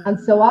 And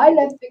so I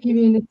left the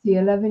community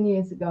 11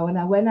 years ago and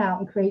I went out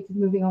and created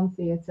Moving On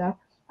Theatre.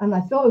 And I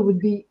thought it would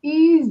be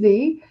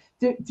easy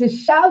to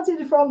shout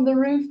it from the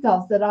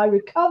rooftops that I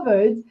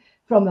recovered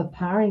from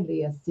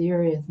apparently a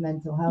serious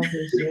mental health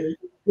issue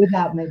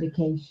without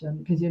medication,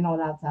 because you're not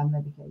allowed to have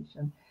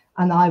medication.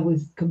 And I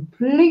was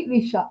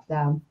completely shut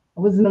down. I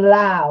wasn't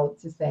allowed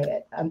to say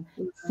it. And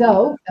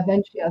so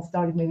eventually I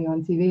started Moving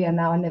On TV and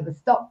now I never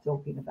stopped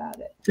talking about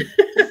it.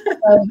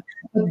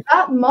 But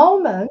that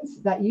moment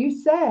that you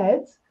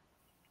said,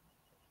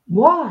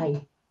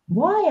 why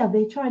are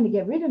they trying to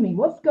get rid of me?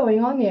 What's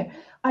going on here?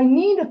 I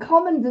need a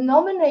common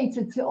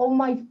denominator to all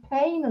my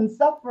pain and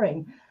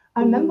suffering.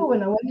 I remember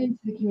when I went into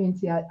the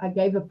community, I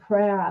gave a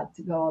prayer out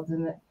to God,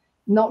 and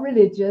not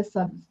religious.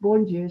 I was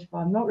born Jewish, but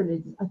I'm not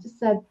religious. I just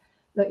said,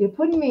 "Look, you're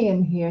putting me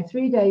in here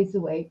 3 days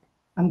a week.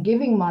 I'm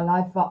giving my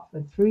life up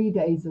for 3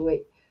 days a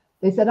week."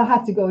 They said I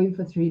had to go in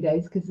for 3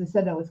 days because they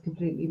said I was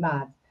completely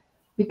mad.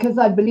 Because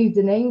I believed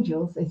in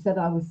angels, they said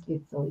I was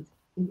schizoid.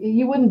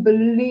 You wouldn't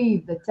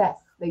believe the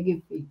tests they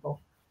give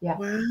people. Yeah,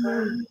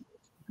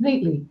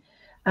 completely.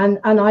 And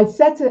I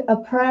said a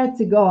prayer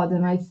to God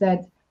and I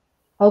said,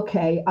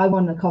 "Okay, I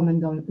want a common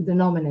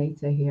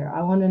denominator here.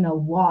 I want to know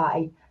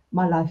why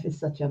my life is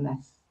such a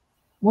mess.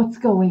 What's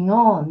going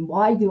on?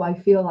 Why do I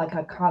feel like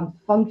I can't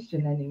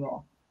function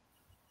anymore?"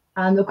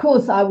 And of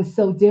course, I was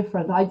so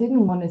different. I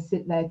didn't want to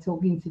sit there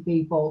talking to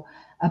people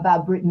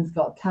about Britain's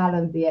Got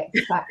Talent, the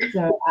X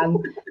Factor,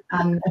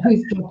 and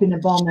who's dropping a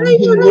bomb and Shame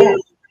who on not.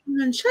 you.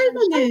 Shame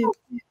on you.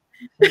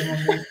 Shame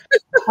on me.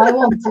 I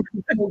wanted to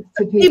talk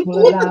to The people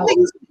important about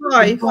things in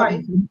life.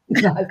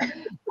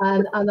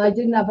 and I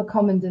didn't have a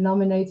common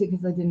denominator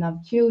because I didn't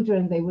have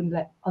children. They wouldn't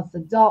let us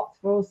adopt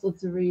for all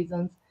sorts of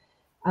reasons,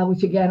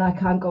 which again I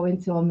can't go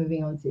into on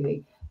Moving On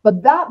TV.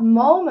 But that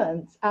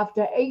moment,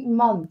 after 8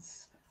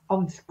 months, I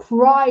was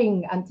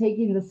crying and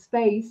taking the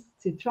space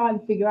to try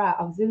and figure out.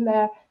 I was in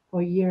there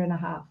for a year and a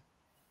half.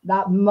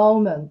 That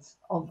moment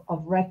of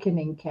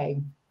reckoning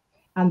came,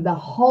 and the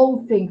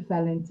whole thing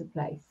fell into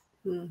place.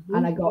 Mm-hmm.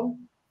 And I got,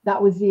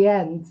 that was the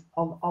end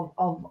of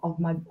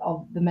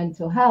the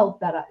mental health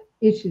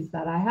issues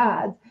that I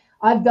had.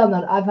 I've done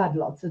that. I've had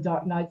lots of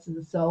dark nights of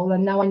the soul,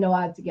 and now I know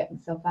how to get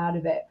myself out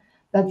of it.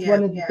 That's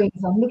one of the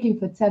things. I'm looking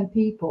for 10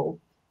 people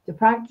to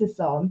practice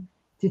on,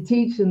 to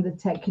teach them the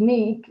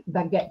technique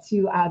that gets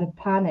you out of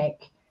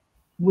panic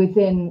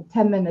within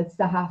 10 minutes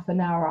to half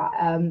an hour.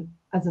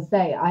 As I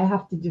say, I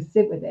have to just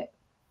sit with it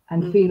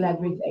and feel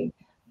everything.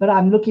 But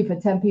I'm looking for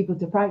 10 people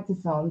to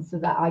practice on so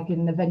that I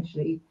can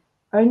eventually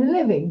earn a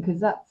living, because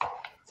that's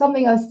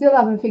something I still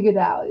haven't figured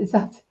out, is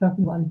how to earn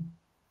money.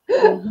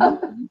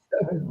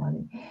 Earn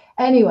money.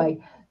 Anyway,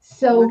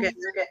 so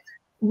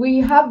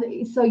we have,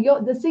 so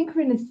the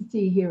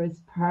synchronicity here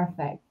is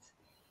perfect.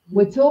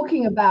 We're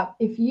talking about,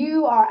 if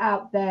you are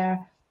out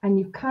there and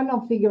you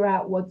cannot figure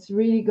out what's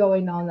really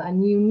going on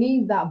and you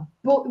need that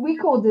book, we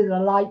called it a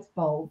light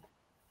bulb.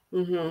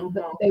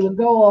 They would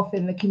go off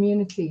in the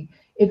community.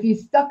 If you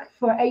stuck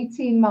for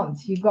 18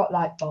 months, you got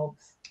light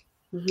bulbs.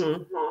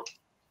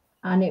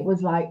 And it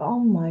was like, oh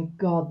my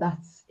God,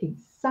 that's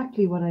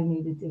exactly what I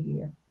needed to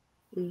hear.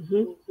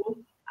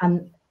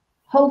 And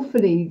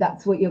hopefully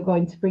that's what you're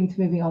going to bring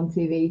to Moving On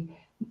TV.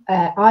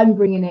 I'm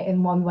bringing it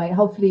in one way.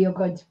 Hopefully you're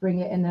going to bring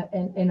it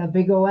in a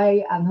bigger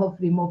way, and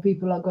hopefully more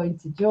people are going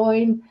to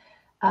join,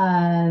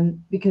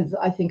 because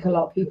I think a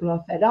lot of people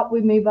are fed up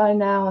with me by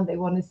now, and they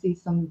want to see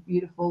some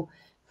beautiful,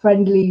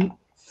 friendly,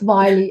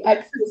 smiley,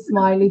 extra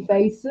smiley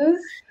faces.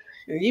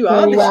 You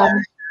are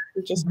We're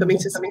just coming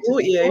to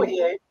support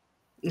you.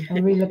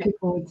 I'm really looking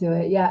forward to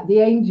it. Yeah, the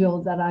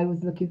angel that I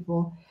was looking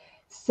for.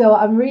 So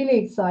I'm really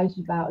excited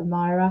about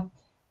Myrah.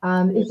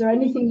 Is there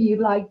anything you'd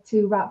like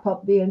to wrap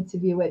up the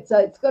interview with? So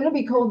it's going to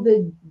be called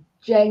the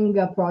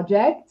Jenga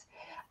Project.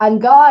 And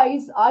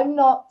guys, I'm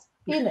not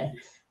in it.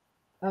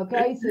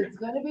 Okay, so it's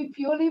going to be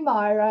purely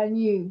Myrah and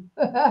you.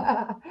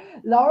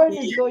 Lauren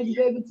is going to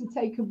be able to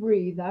take a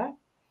breather.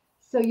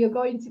 So you're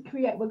going to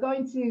create, we're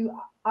going to,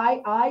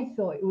 I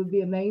thought it would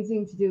be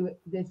amazing to do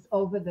this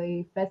over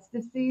the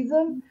festive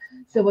season.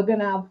 So we're going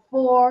to have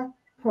 4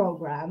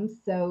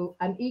 programs. So,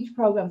 and each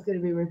program is going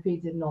to be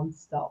repeated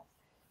non-stop.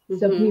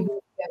 So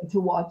people get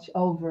to watch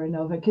over and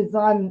over, because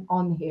I'm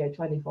on here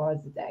 24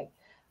 hours a day.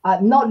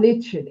 Not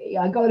literally,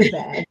 I go to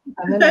bed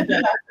and then I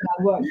get up and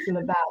I work till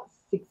about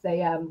 6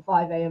 a.m.,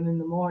 5 a.m. in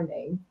the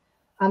morning.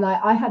 And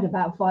I had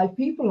about 5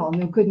 people on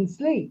who couldn't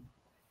sleep.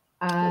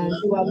 And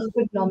so I was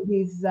putting on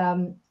these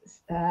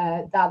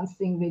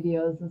dancing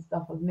videos and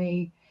stuff of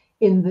me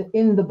in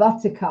the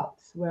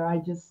buttercups, where I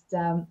just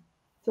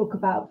talk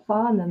about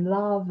fun and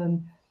love,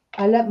 and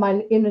I let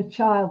my inner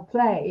child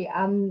play,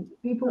 and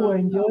people were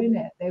enjoying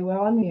it. They were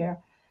on here.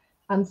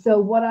 And so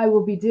what I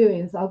will be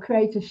doing is I'll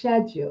create a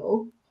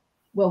schedule.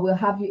 Well, we'll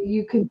have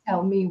you can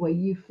tell me where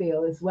you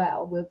feel as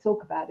well. We'll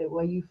talk about it,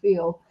 where you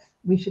feel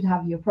we should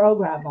have your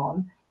program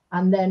on,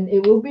 and then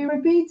it will be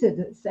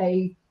repeated,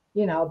 say,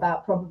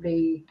 about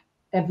probably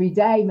every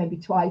day, maybe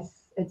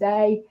twice a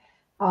day,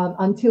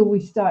 until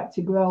we start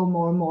to grow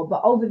more and more.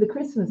 But over the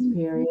Christmas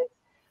period,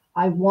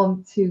 I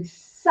want to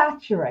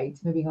saturate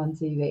Moving On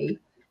TV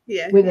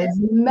with as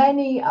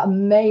many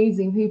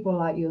amazing people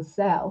like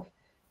yourself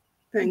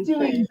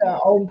doing their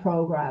own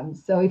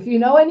programs. So if you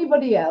know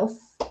anybody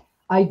else,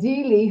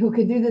 ideally, who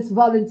could do this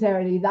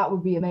voluntarily, that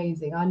would be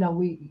amazing. I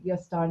know your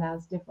star now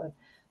is different,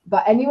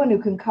 but anyone who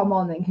can come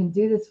on and can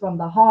do this from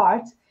the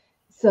heart,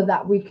 so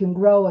that we can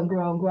grow and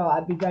grow and grow,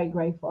 I'd be very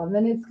grateful. And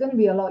then it's going to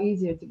be a lot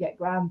easier to get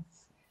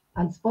grants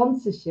and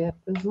sponsorship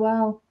as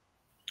well.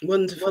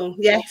 Wonderful.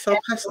 Yes, I'll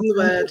pass on the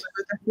word.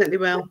 I definitely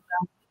will.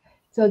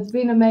 So it's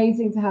been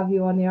amazing to have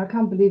you on here. I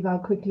can't believe how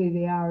quickly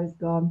the hour is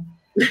gone.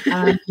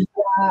 Time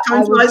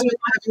flies when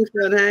having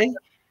fun, eh?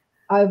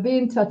 I'll be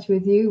in touch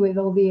with you with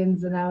all the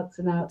ins and outs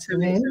and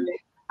in.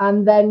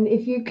 And then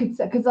if you could,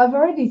 because I've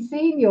already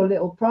seen your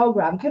little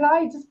program, can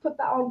I just put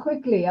that on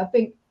quickly? I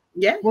think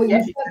what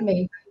you sent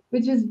me,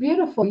 which is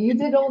beautiful. You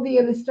did all the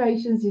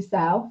illustrations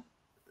yourself.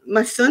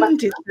 My son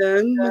did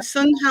them. My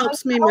son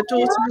helps me, my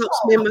daughter helps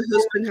me, and my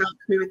husband helps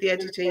me with the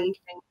editing.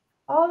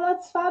 Oh,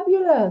 that's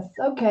fabulous.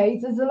 Okay,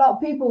 so there's a lot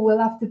of people we'll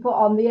have to put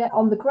on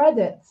the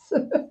credits.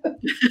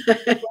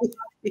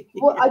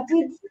 Well, I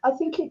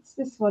think it's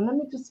this one. Let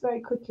me just very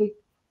quickly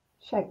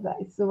check that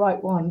it's the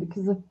right one,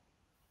 because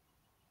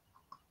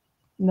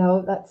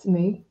no, that's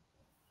me.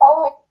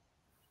 Oh,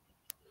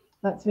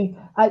 that's me.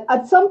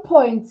 At some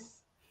point,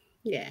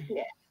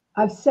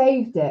 I've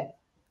saved it.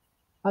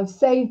 I've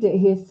saved it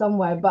here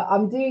somewhere, but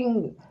I'm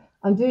doing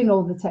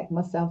all the tech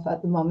myself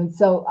at the moment.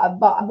 So,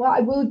 but what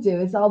I will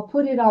do is I'll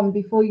put it on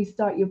before you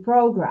start your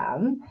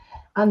program,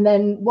 and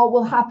then what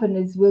will happen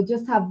is we'll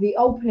just have the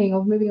opening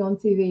of Moving on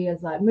TV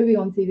as like Moving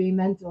on TV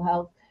Mental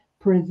Health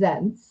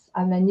Presents,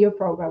 and then your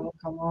program will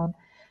come on.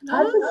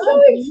 And it's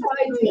so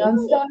exciting. I'm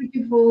so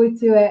looking forward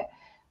to it.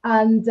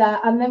 And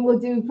then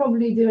we'll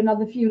probably do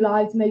another few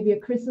lives, maybe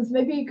at Christmas.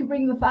 Maybe you could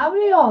bring the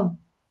family on.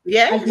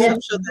 Yes, I'm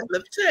sure they'd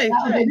love to.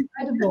 That would be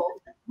incredible.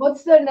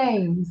 What's their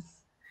names?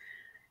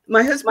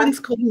 My husband's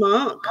called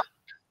Mark.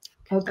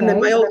 Okay. And then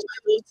my older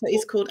daughter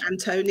is called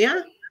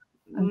Antonia.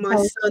 My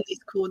son is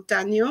called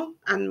Daniel.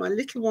 And my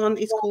little one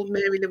is called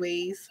Mary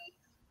Louise.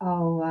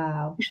 Oh,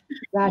 wow.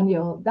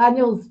 Daniel.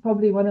 Daniel's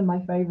probably one of my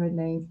favorite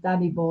names.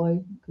 Danny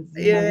boy.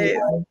 Yeah.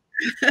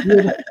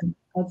 Beautiful.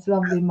 That's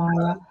lovely,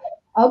 Myrah.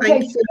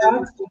 Okay,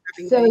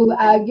 so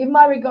give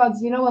my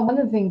regards. You know what? One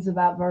of the things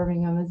about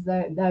Birmingham is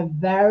they're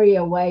very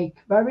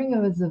awake.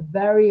 Birmingham is a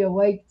very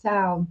awake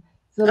town.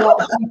 There's a lot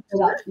of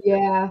people up.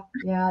 Yeah,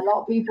 a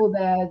lot of people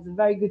there. It's a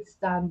very good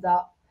stand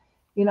up.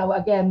 You know,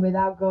 again,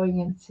 without going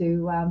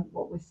into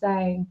what we're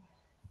saying.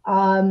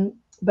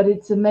 But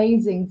it's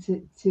amazing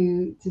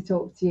to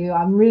talk to you.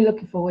 I'm really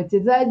looking forward to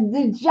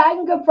the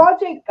Jenga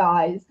project,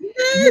 guys.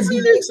 Yes,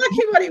 you knew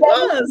exactly what it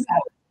was.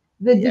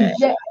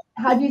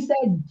 How do you say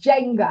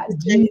Jenga?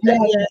 Jenga.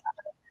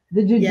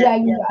 The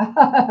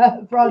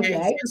Jenga project.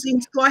 Yes, because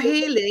in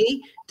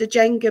Swahili, the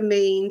Jenga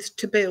means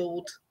to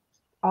build.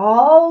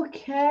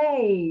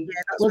 Okay.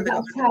 Yeah,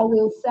 that's how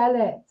we'll sell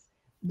it.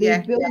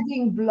 The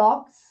building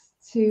blocks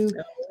to.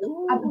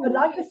 But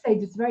like I say,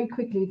 just very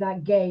quickly,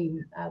 that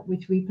game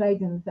which we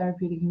played in the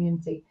therapeutic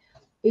community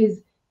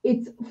it's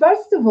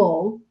first of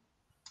all,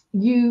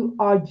 you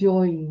are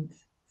joined,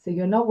 so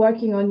you're not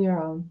working on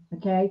your own.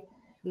 Okay.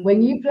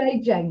 When you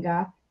play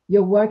Jenga,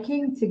 you're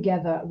working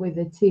together with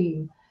a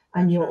team,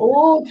 and you're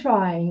all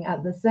trying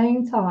at the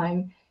same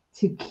time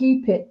to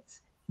keep it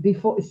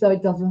so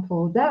it doesn't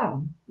fall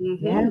down.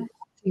 Yeah,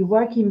 you're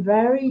working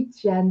very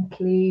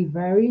gently,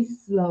 very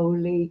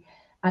slowly,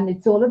 and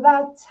it's all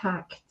about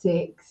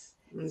tactics.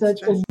 So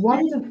it's a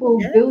wonderful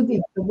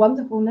building, a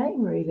wonderful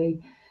name,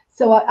 really.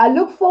 So I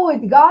look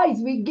forward, guys.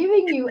 We're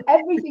giving you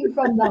everything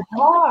from the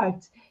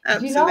heart. Absolutely.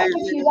 Do you know how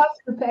much you have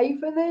to pay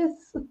for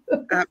this?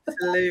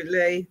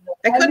 Absolutely.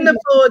 They couldn't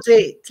afford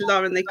it,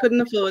 Lauren. They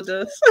couldn't afford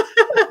us.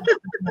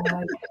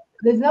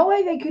 There's no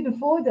way they could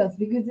afford us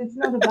because it's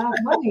not about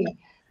money.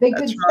 They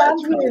could stand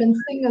here and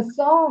sing a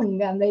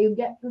song and they'll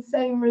get the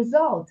same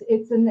result.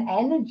 It's an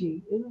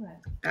energy, isn't it?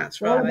 That's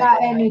right. All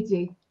about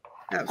energy.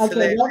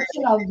 Absolutely. Okay,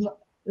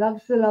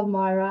 lots of love,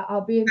 Myrah.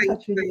 I'll be in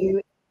touch with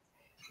you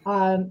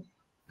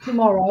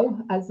tomorrow,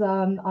 as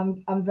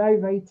I'm very,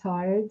 very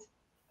tired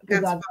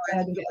because I've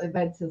got to get to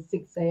bed till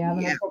 6 a.m.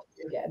 and I'll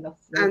probably get enough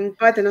sleep. And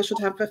by then I should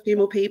have a few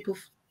more people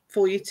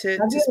for you to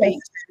speak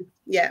to.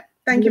 Yeah.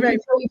 Thank you very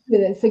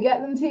much. So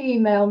get them to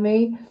email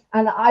me.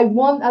 And I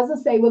want, as I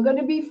say, we're going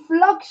to be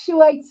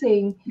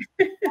fluctuating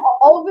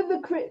over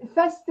the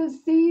festive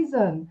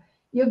season.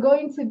 You're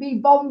going to be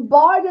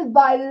bombarded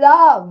by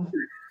love.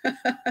 And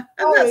that's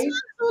what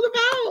it's all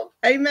about.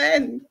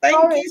 Amen.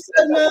 Thank you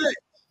so much.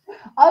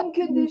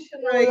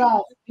 Unconditional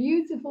love.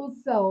 Beautiful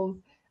souls,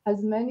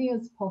 as many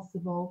as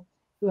possible,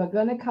 who are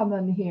going to come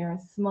on here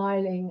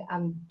smiling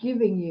and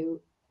giving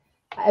you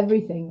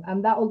everything,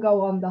 and that will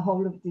go on the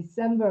whole of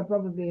December,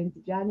 probably into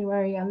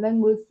January, and then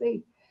we'll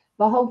see.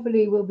 But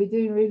hopefully we'll be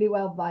doing really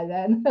well by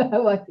then.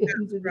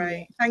 That's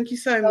great. Thank you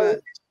so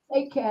much.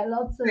 Take care.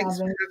 Lots of love. Thanks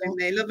for having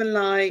me. Love and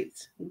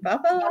light.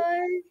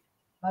 Bye-bye.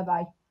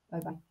 Bye-bye.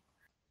 Bye-bye.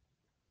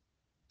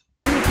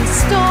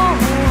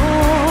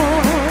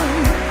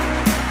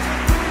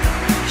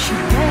 She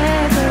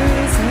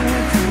weathers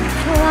every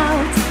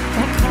cloud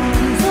that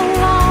comes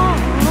along.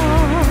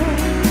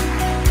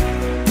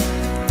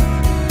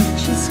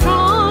 She's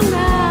strong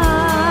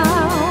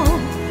now,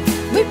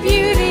 with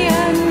beauty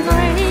and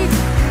grace.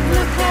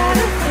 Look at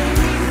her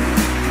face.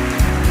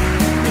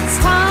 It's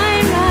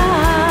time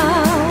now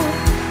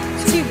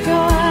to go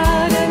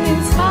out and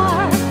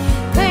inspire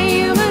the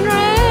human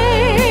race.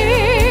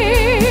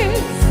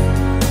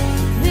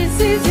 This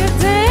is your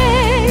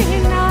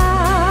day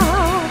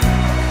now,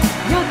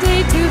 your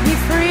day to be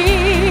free.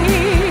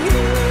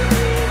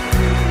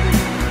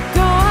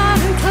 Go out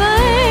and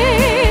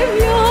claim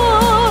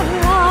your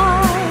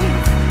life.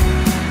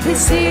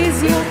 This is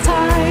your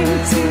time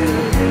to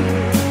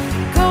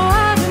go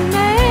out and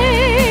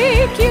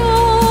make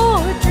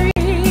your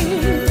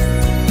dreams.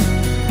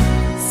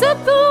 Set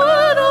the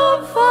world on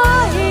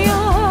fire.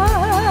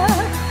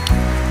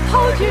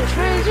 Hold your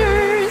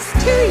treasures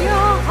to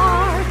your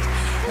heart.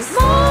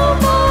 Small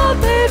more,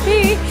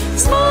 baby.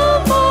 Small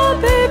more,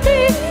 baby.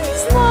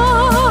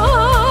 Smile.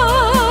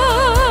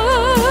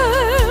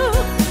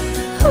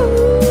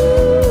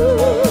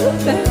 Ooh,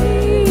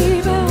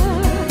 baby.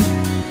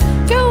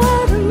 Go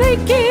out and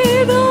make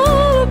it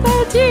all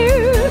about you.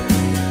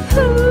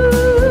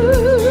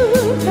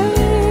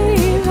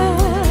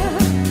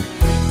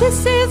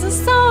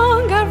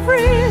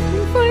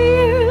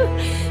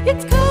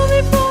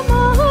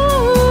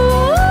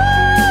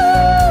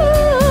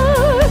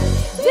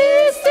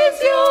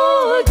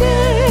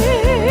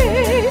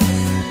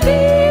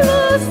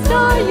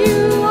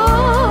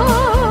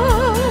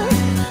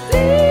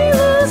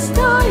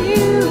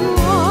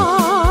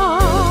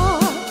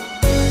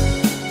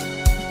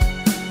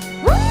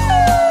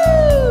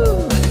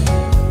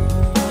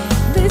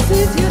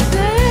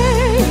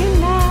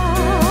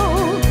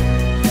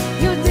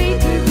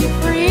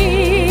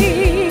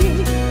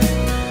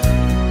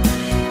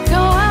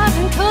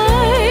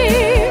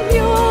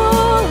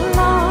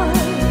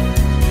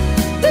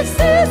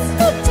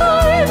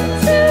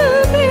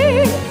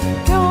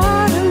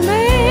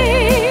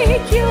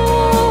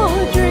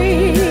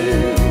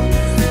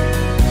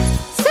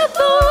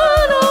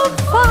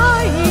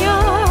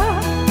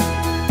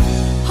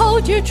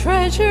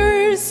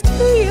 treasures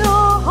to your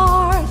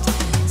heart.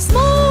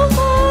 Smile,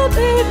 my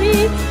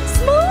baby,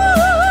 smile.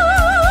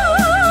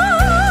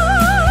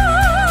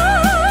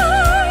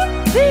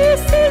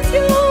 This is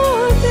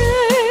your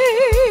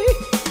day.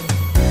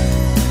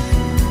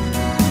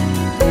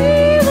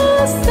 Be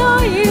the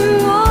star you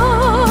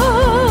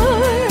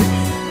are.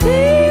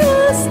 Be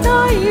the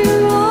star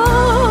you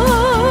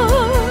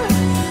are.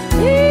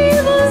 Be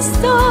the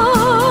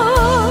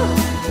star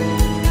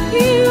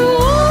you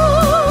are.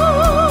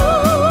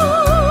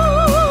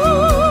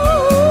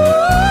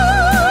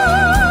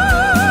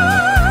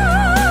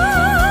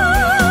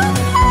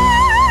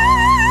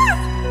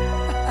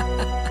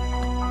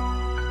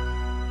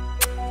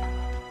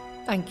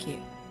 Thank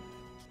you.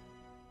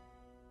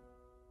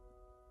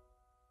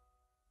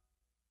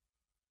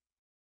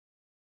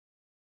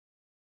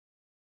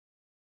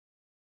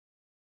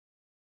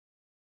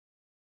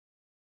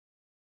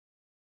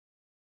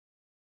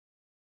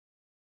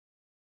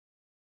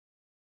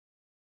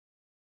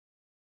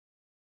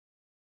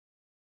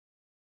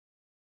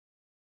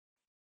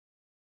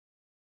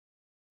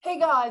 Hey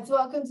guys,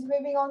 welcome to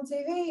Moving On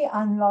TV.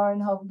 I'm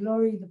Laurene Hope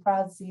Glory, the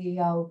proud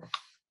CEO,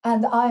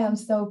 and I am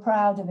so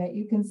proud of it.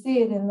 You can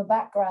see it in the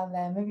background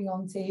there, Moving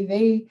On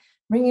TV,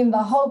 bringing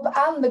the hope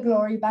and the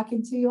glory back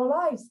into your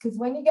lives. Because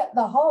when you get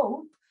the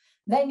hope,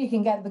 then you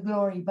can get the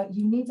glory, but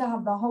you need to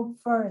have the hope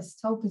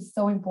first. Hope is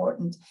so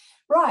important.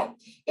 Right,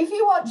 if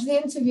you watch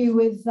the interview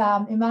with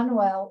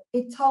Emmanuel,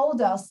 it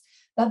told us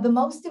that the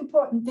most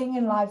important thing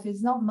in life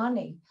is not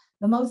money.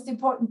 The most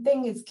important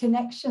thing is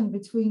connection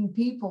between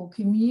people,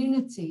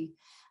 community.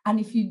 And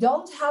if you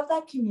don't have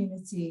that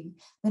community,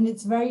 then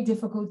it's very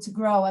difficult to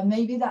grow. And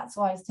maybe that's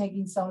why it's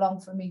taking so long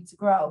for me to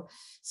grow.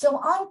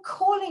 So I'm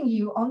calling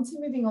you onto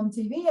Moving On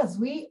TV, as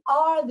we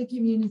are the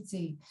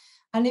community.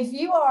 And if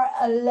you are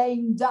a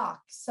lame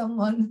duck,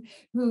 someone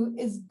who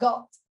has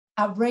got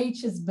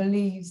outrageous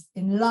beliefs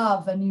in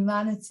love and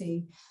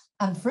humanity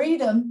and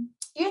freedom,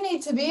 you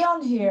need to be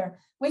on here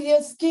with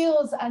your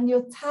skills and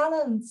your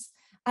talents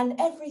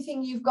and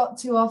everything you've got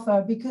to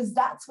offer, because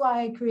that's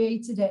why I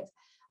created it.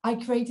 I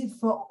created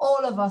for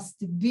all of us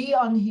to be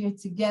on here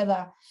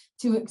together,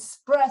 to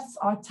express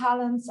our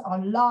talents, our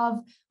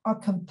love, our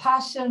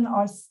compassion,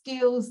 our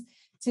skills,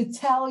 to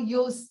tell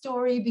your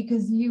story,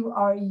 because you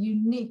are a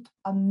unique,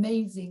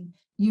 amazing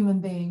human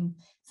being.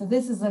 So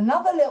this is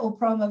another little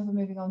promo for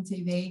Moving On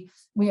TV.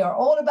 We are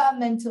all about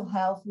mental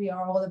health. We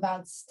are all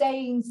about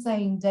staying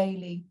sane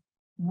daily,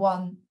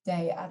 one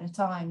day at a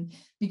time.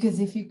 Because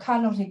if you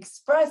cannot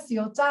express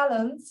your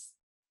talents,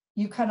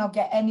 you cannot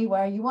get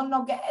anywhere. You will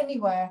not get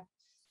anywhere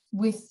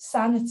with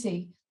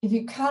sanity. If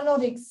you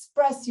cannot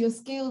express your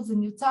skills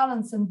and your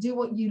talents and do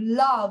what you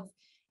love,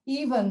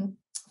 even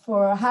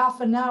for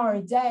half an hour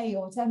a day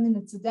or 10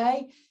 minutes a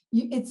day,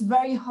 it's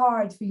very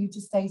hard for you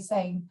to stay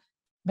sane.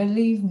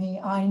 Believe me,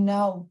 I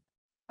know.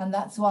 And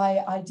that's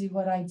why I do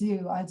what I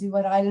do. I do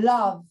what I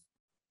love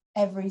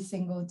every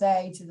single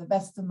day to the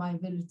best of my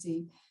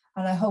ability.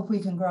 And I hope we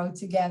can grow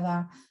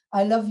together.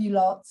 I love you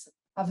lots.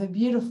 Have a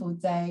beautiful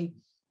day.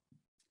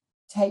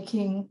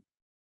 Taking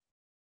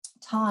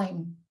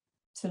time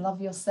to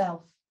love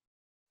yourself,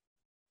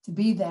 to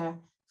be there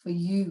for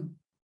you,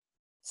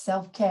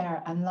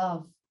 self-care and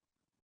love,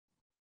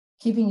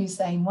 keeping you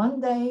sane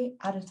one day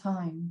at a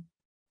time,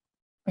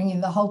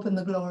 bringing the hope and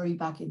the glory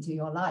back into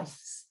your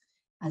lives,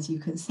 as you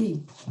can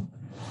see.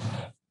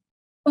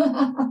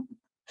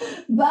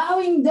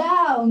 Bowing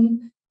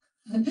down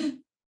to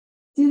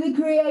the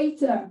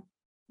creator,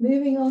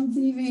 Moving On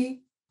TV.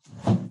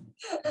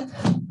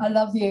 I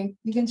love you.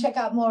 You can check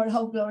out more at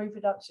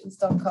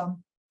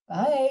hopegloryproductions.com.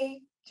 Bye.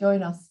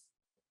 Join us.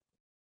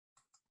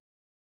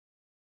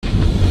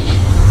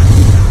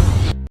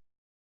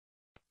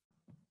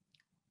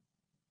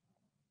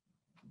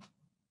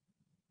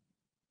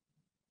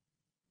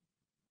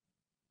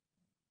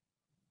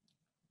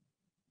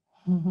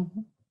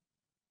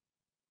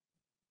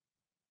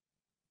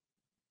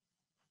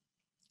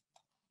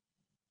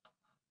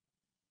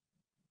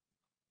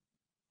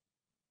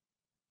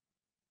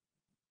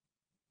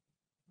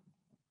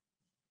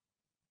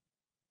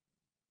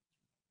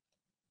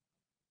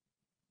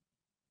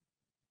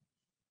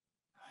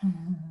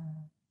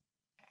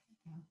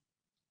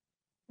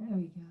 There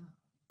we go.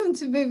 Welcome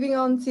to Moving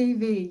On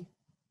TV.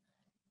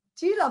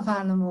 Do you love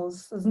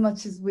animals as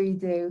much as we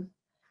do?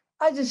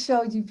 I just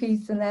showed you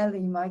Peace and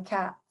Ellie, my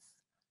cats.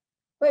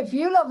 But if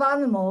you love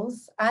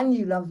animals, and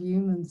you love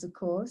humans, of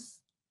course,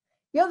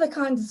 you're the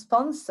kind of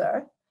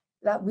sponsor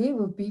that we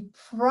would be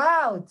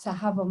proud to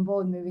have on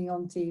board Moving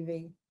On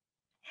TV.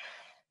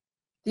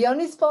 The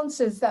only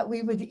sponsors that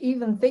we would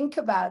even think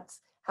about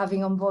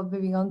having on board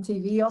Moving On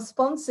TV are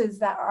sponsors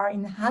that are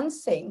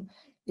enhancing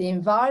the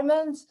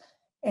environment,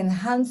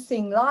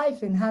 enhancing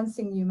life,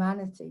 enhancing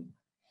humanity.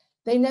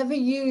 They never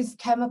use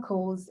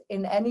chemicals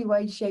in any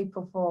way, shape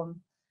or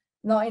form,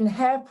 not in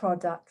hair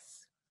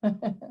products,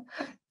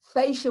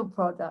 facial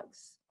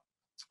products,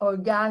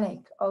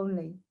 organic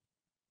only.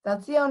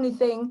 That's the only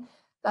thing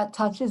that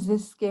touches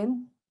this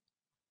skin.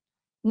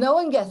 No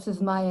one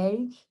guesses my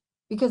age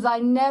because I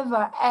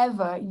never,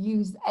 ever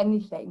used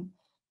anything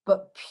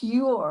but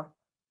pure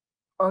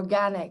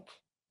organic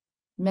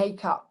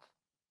makeup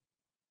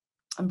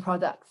and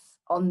products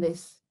on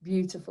this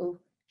beautiful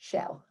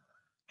shell.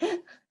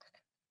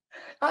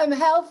 I'm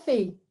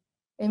healthy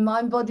in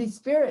mind, body,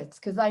 spirits,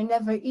 because I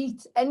never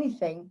eat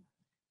anything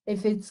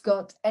if it's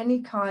got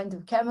any kind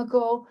of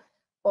chemical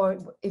or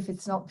if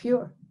it's not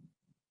pure.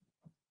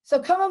 So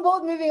come on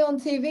board Moving On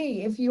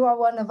TV if you are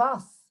one of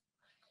us.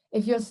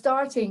 If you're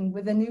starting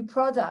with a new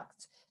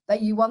product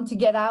that you want to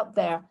get out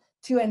there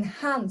to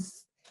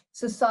enhance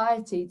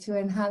society, to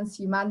enhance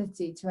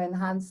humanity, to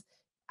enhance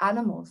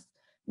animals.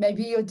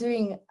 Maybe you're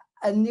doing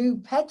a new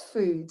pet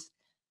food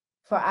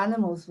for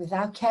animals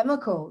without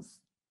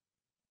chemicals.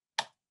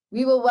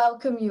 We will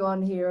welcome you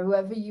on here,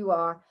 whoever you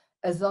are,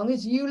 as long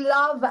as you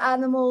love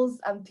animals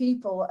and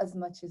people as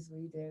much as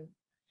we do.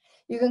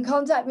 You can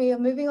contact me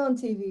on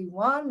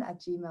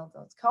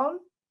movingontv1@gmail.com,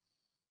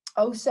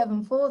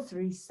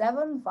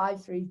 07437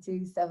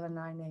 532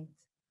 798.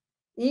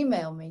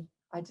 Email me.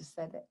 I just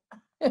said it.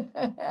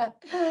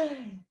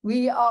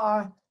 We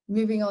are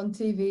Moving On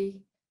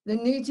TV, the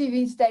new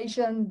TV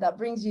station that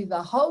brings you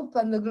the hope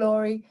and the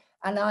glory.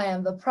 And I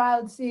am the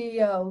proud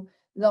CEO,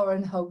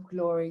 Laurene Hope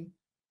Glory,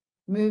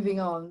 moving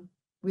on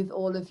with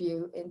all of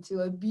you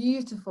into a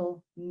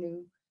beautiful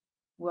new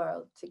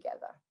world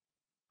together.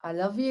 I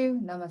love you.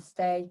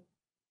 Namaste.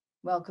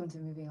 Welcome to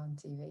Moving On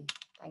TV.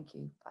 Thank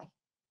you. Bye.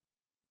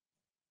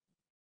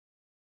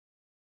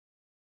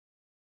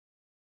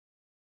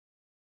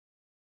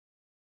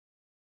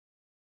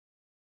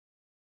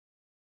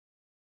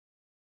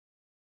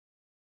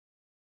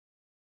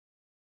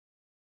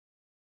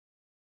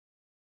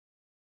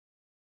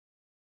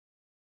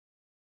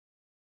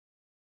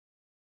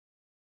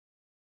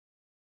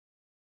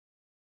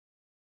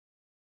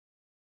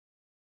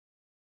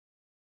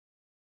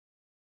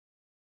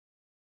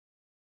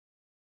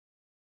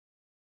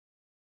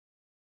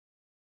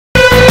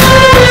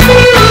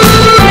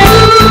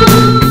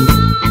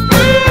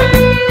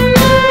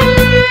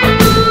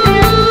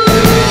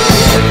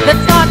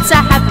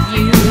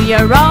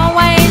 You're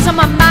always on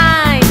my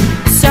mind,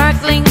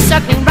 circling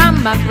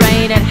round my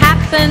brain. It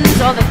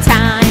happens all the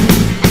time.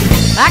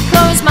 I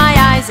close my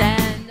eyes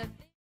and...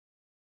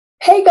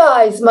 Hey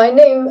guys, my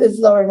name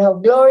is Laurene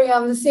Hope Glory.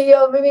 I'm the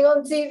CEO of Moving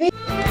On TV.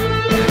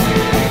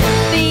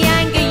 The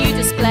anger you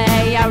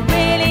display, I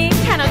really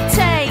cannot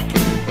take.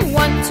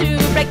 Want to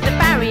break the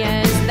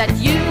barriers that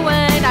you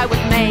and I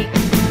would make.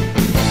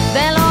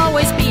 There'll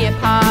always be a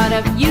part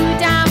of you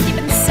down deep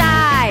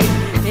inside.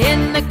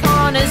 In the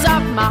corners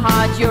of my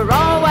heart, you're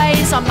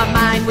always on my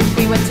mind. Wish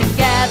we were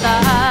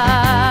together,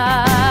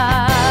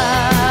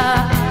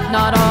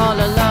 not all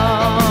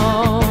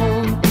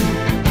alone.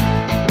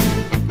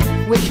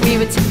 Wish we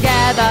were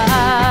together,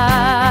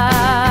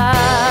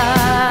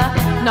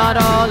 not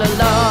all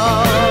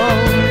alone.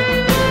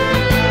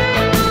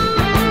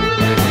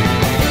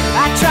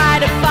 I try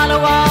to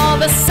follow all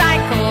the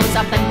cycles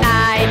of the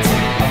night.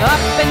 Up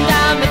and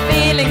down the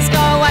feelings go,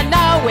 I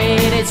know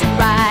it is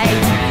right.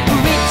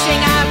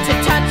 Reaching out to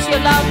touch your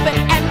love, but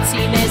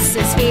emptiness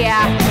is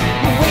here.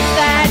 Wish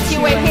that you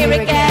were here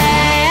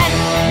again.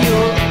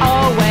 You'll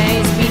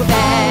always be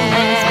there.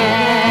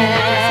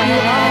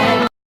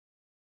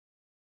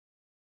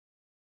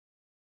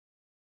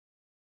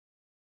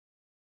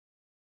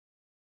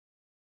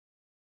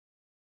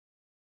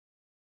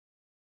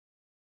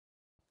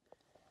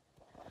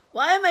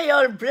 Why am I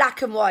all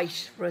black and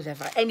white?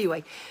 Whatever.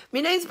 Anyway,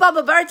 my name's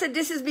Baba Bert and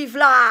this is me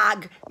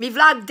vlog. Me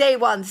vlog day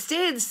one.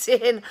 Still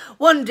saying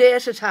one day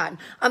at a time.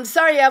 I'm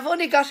sorry, I've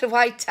only got a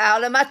white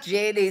towel. I'm at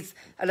Janie's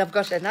and I've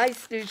got a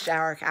nice new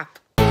shower cap.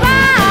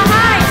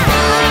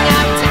 Reaching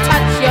out to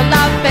touch your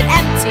love, but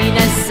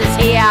emptiness is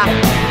here.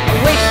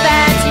 Wish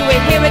that you were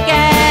here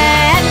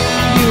again.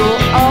 You'll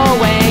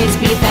always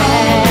be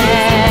there.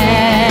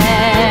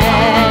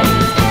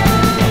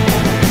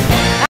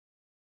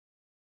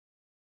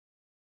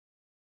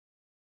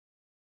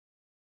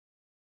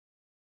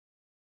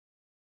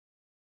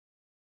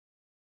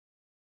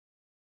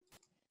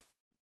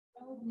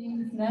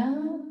 Needs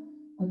now,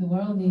 what the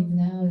world needs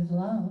now is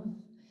love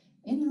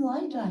in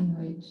light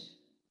language.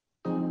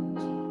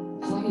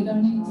 So you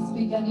don't need to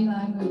speak any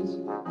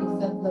language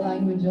except the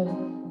language of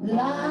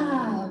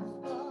love.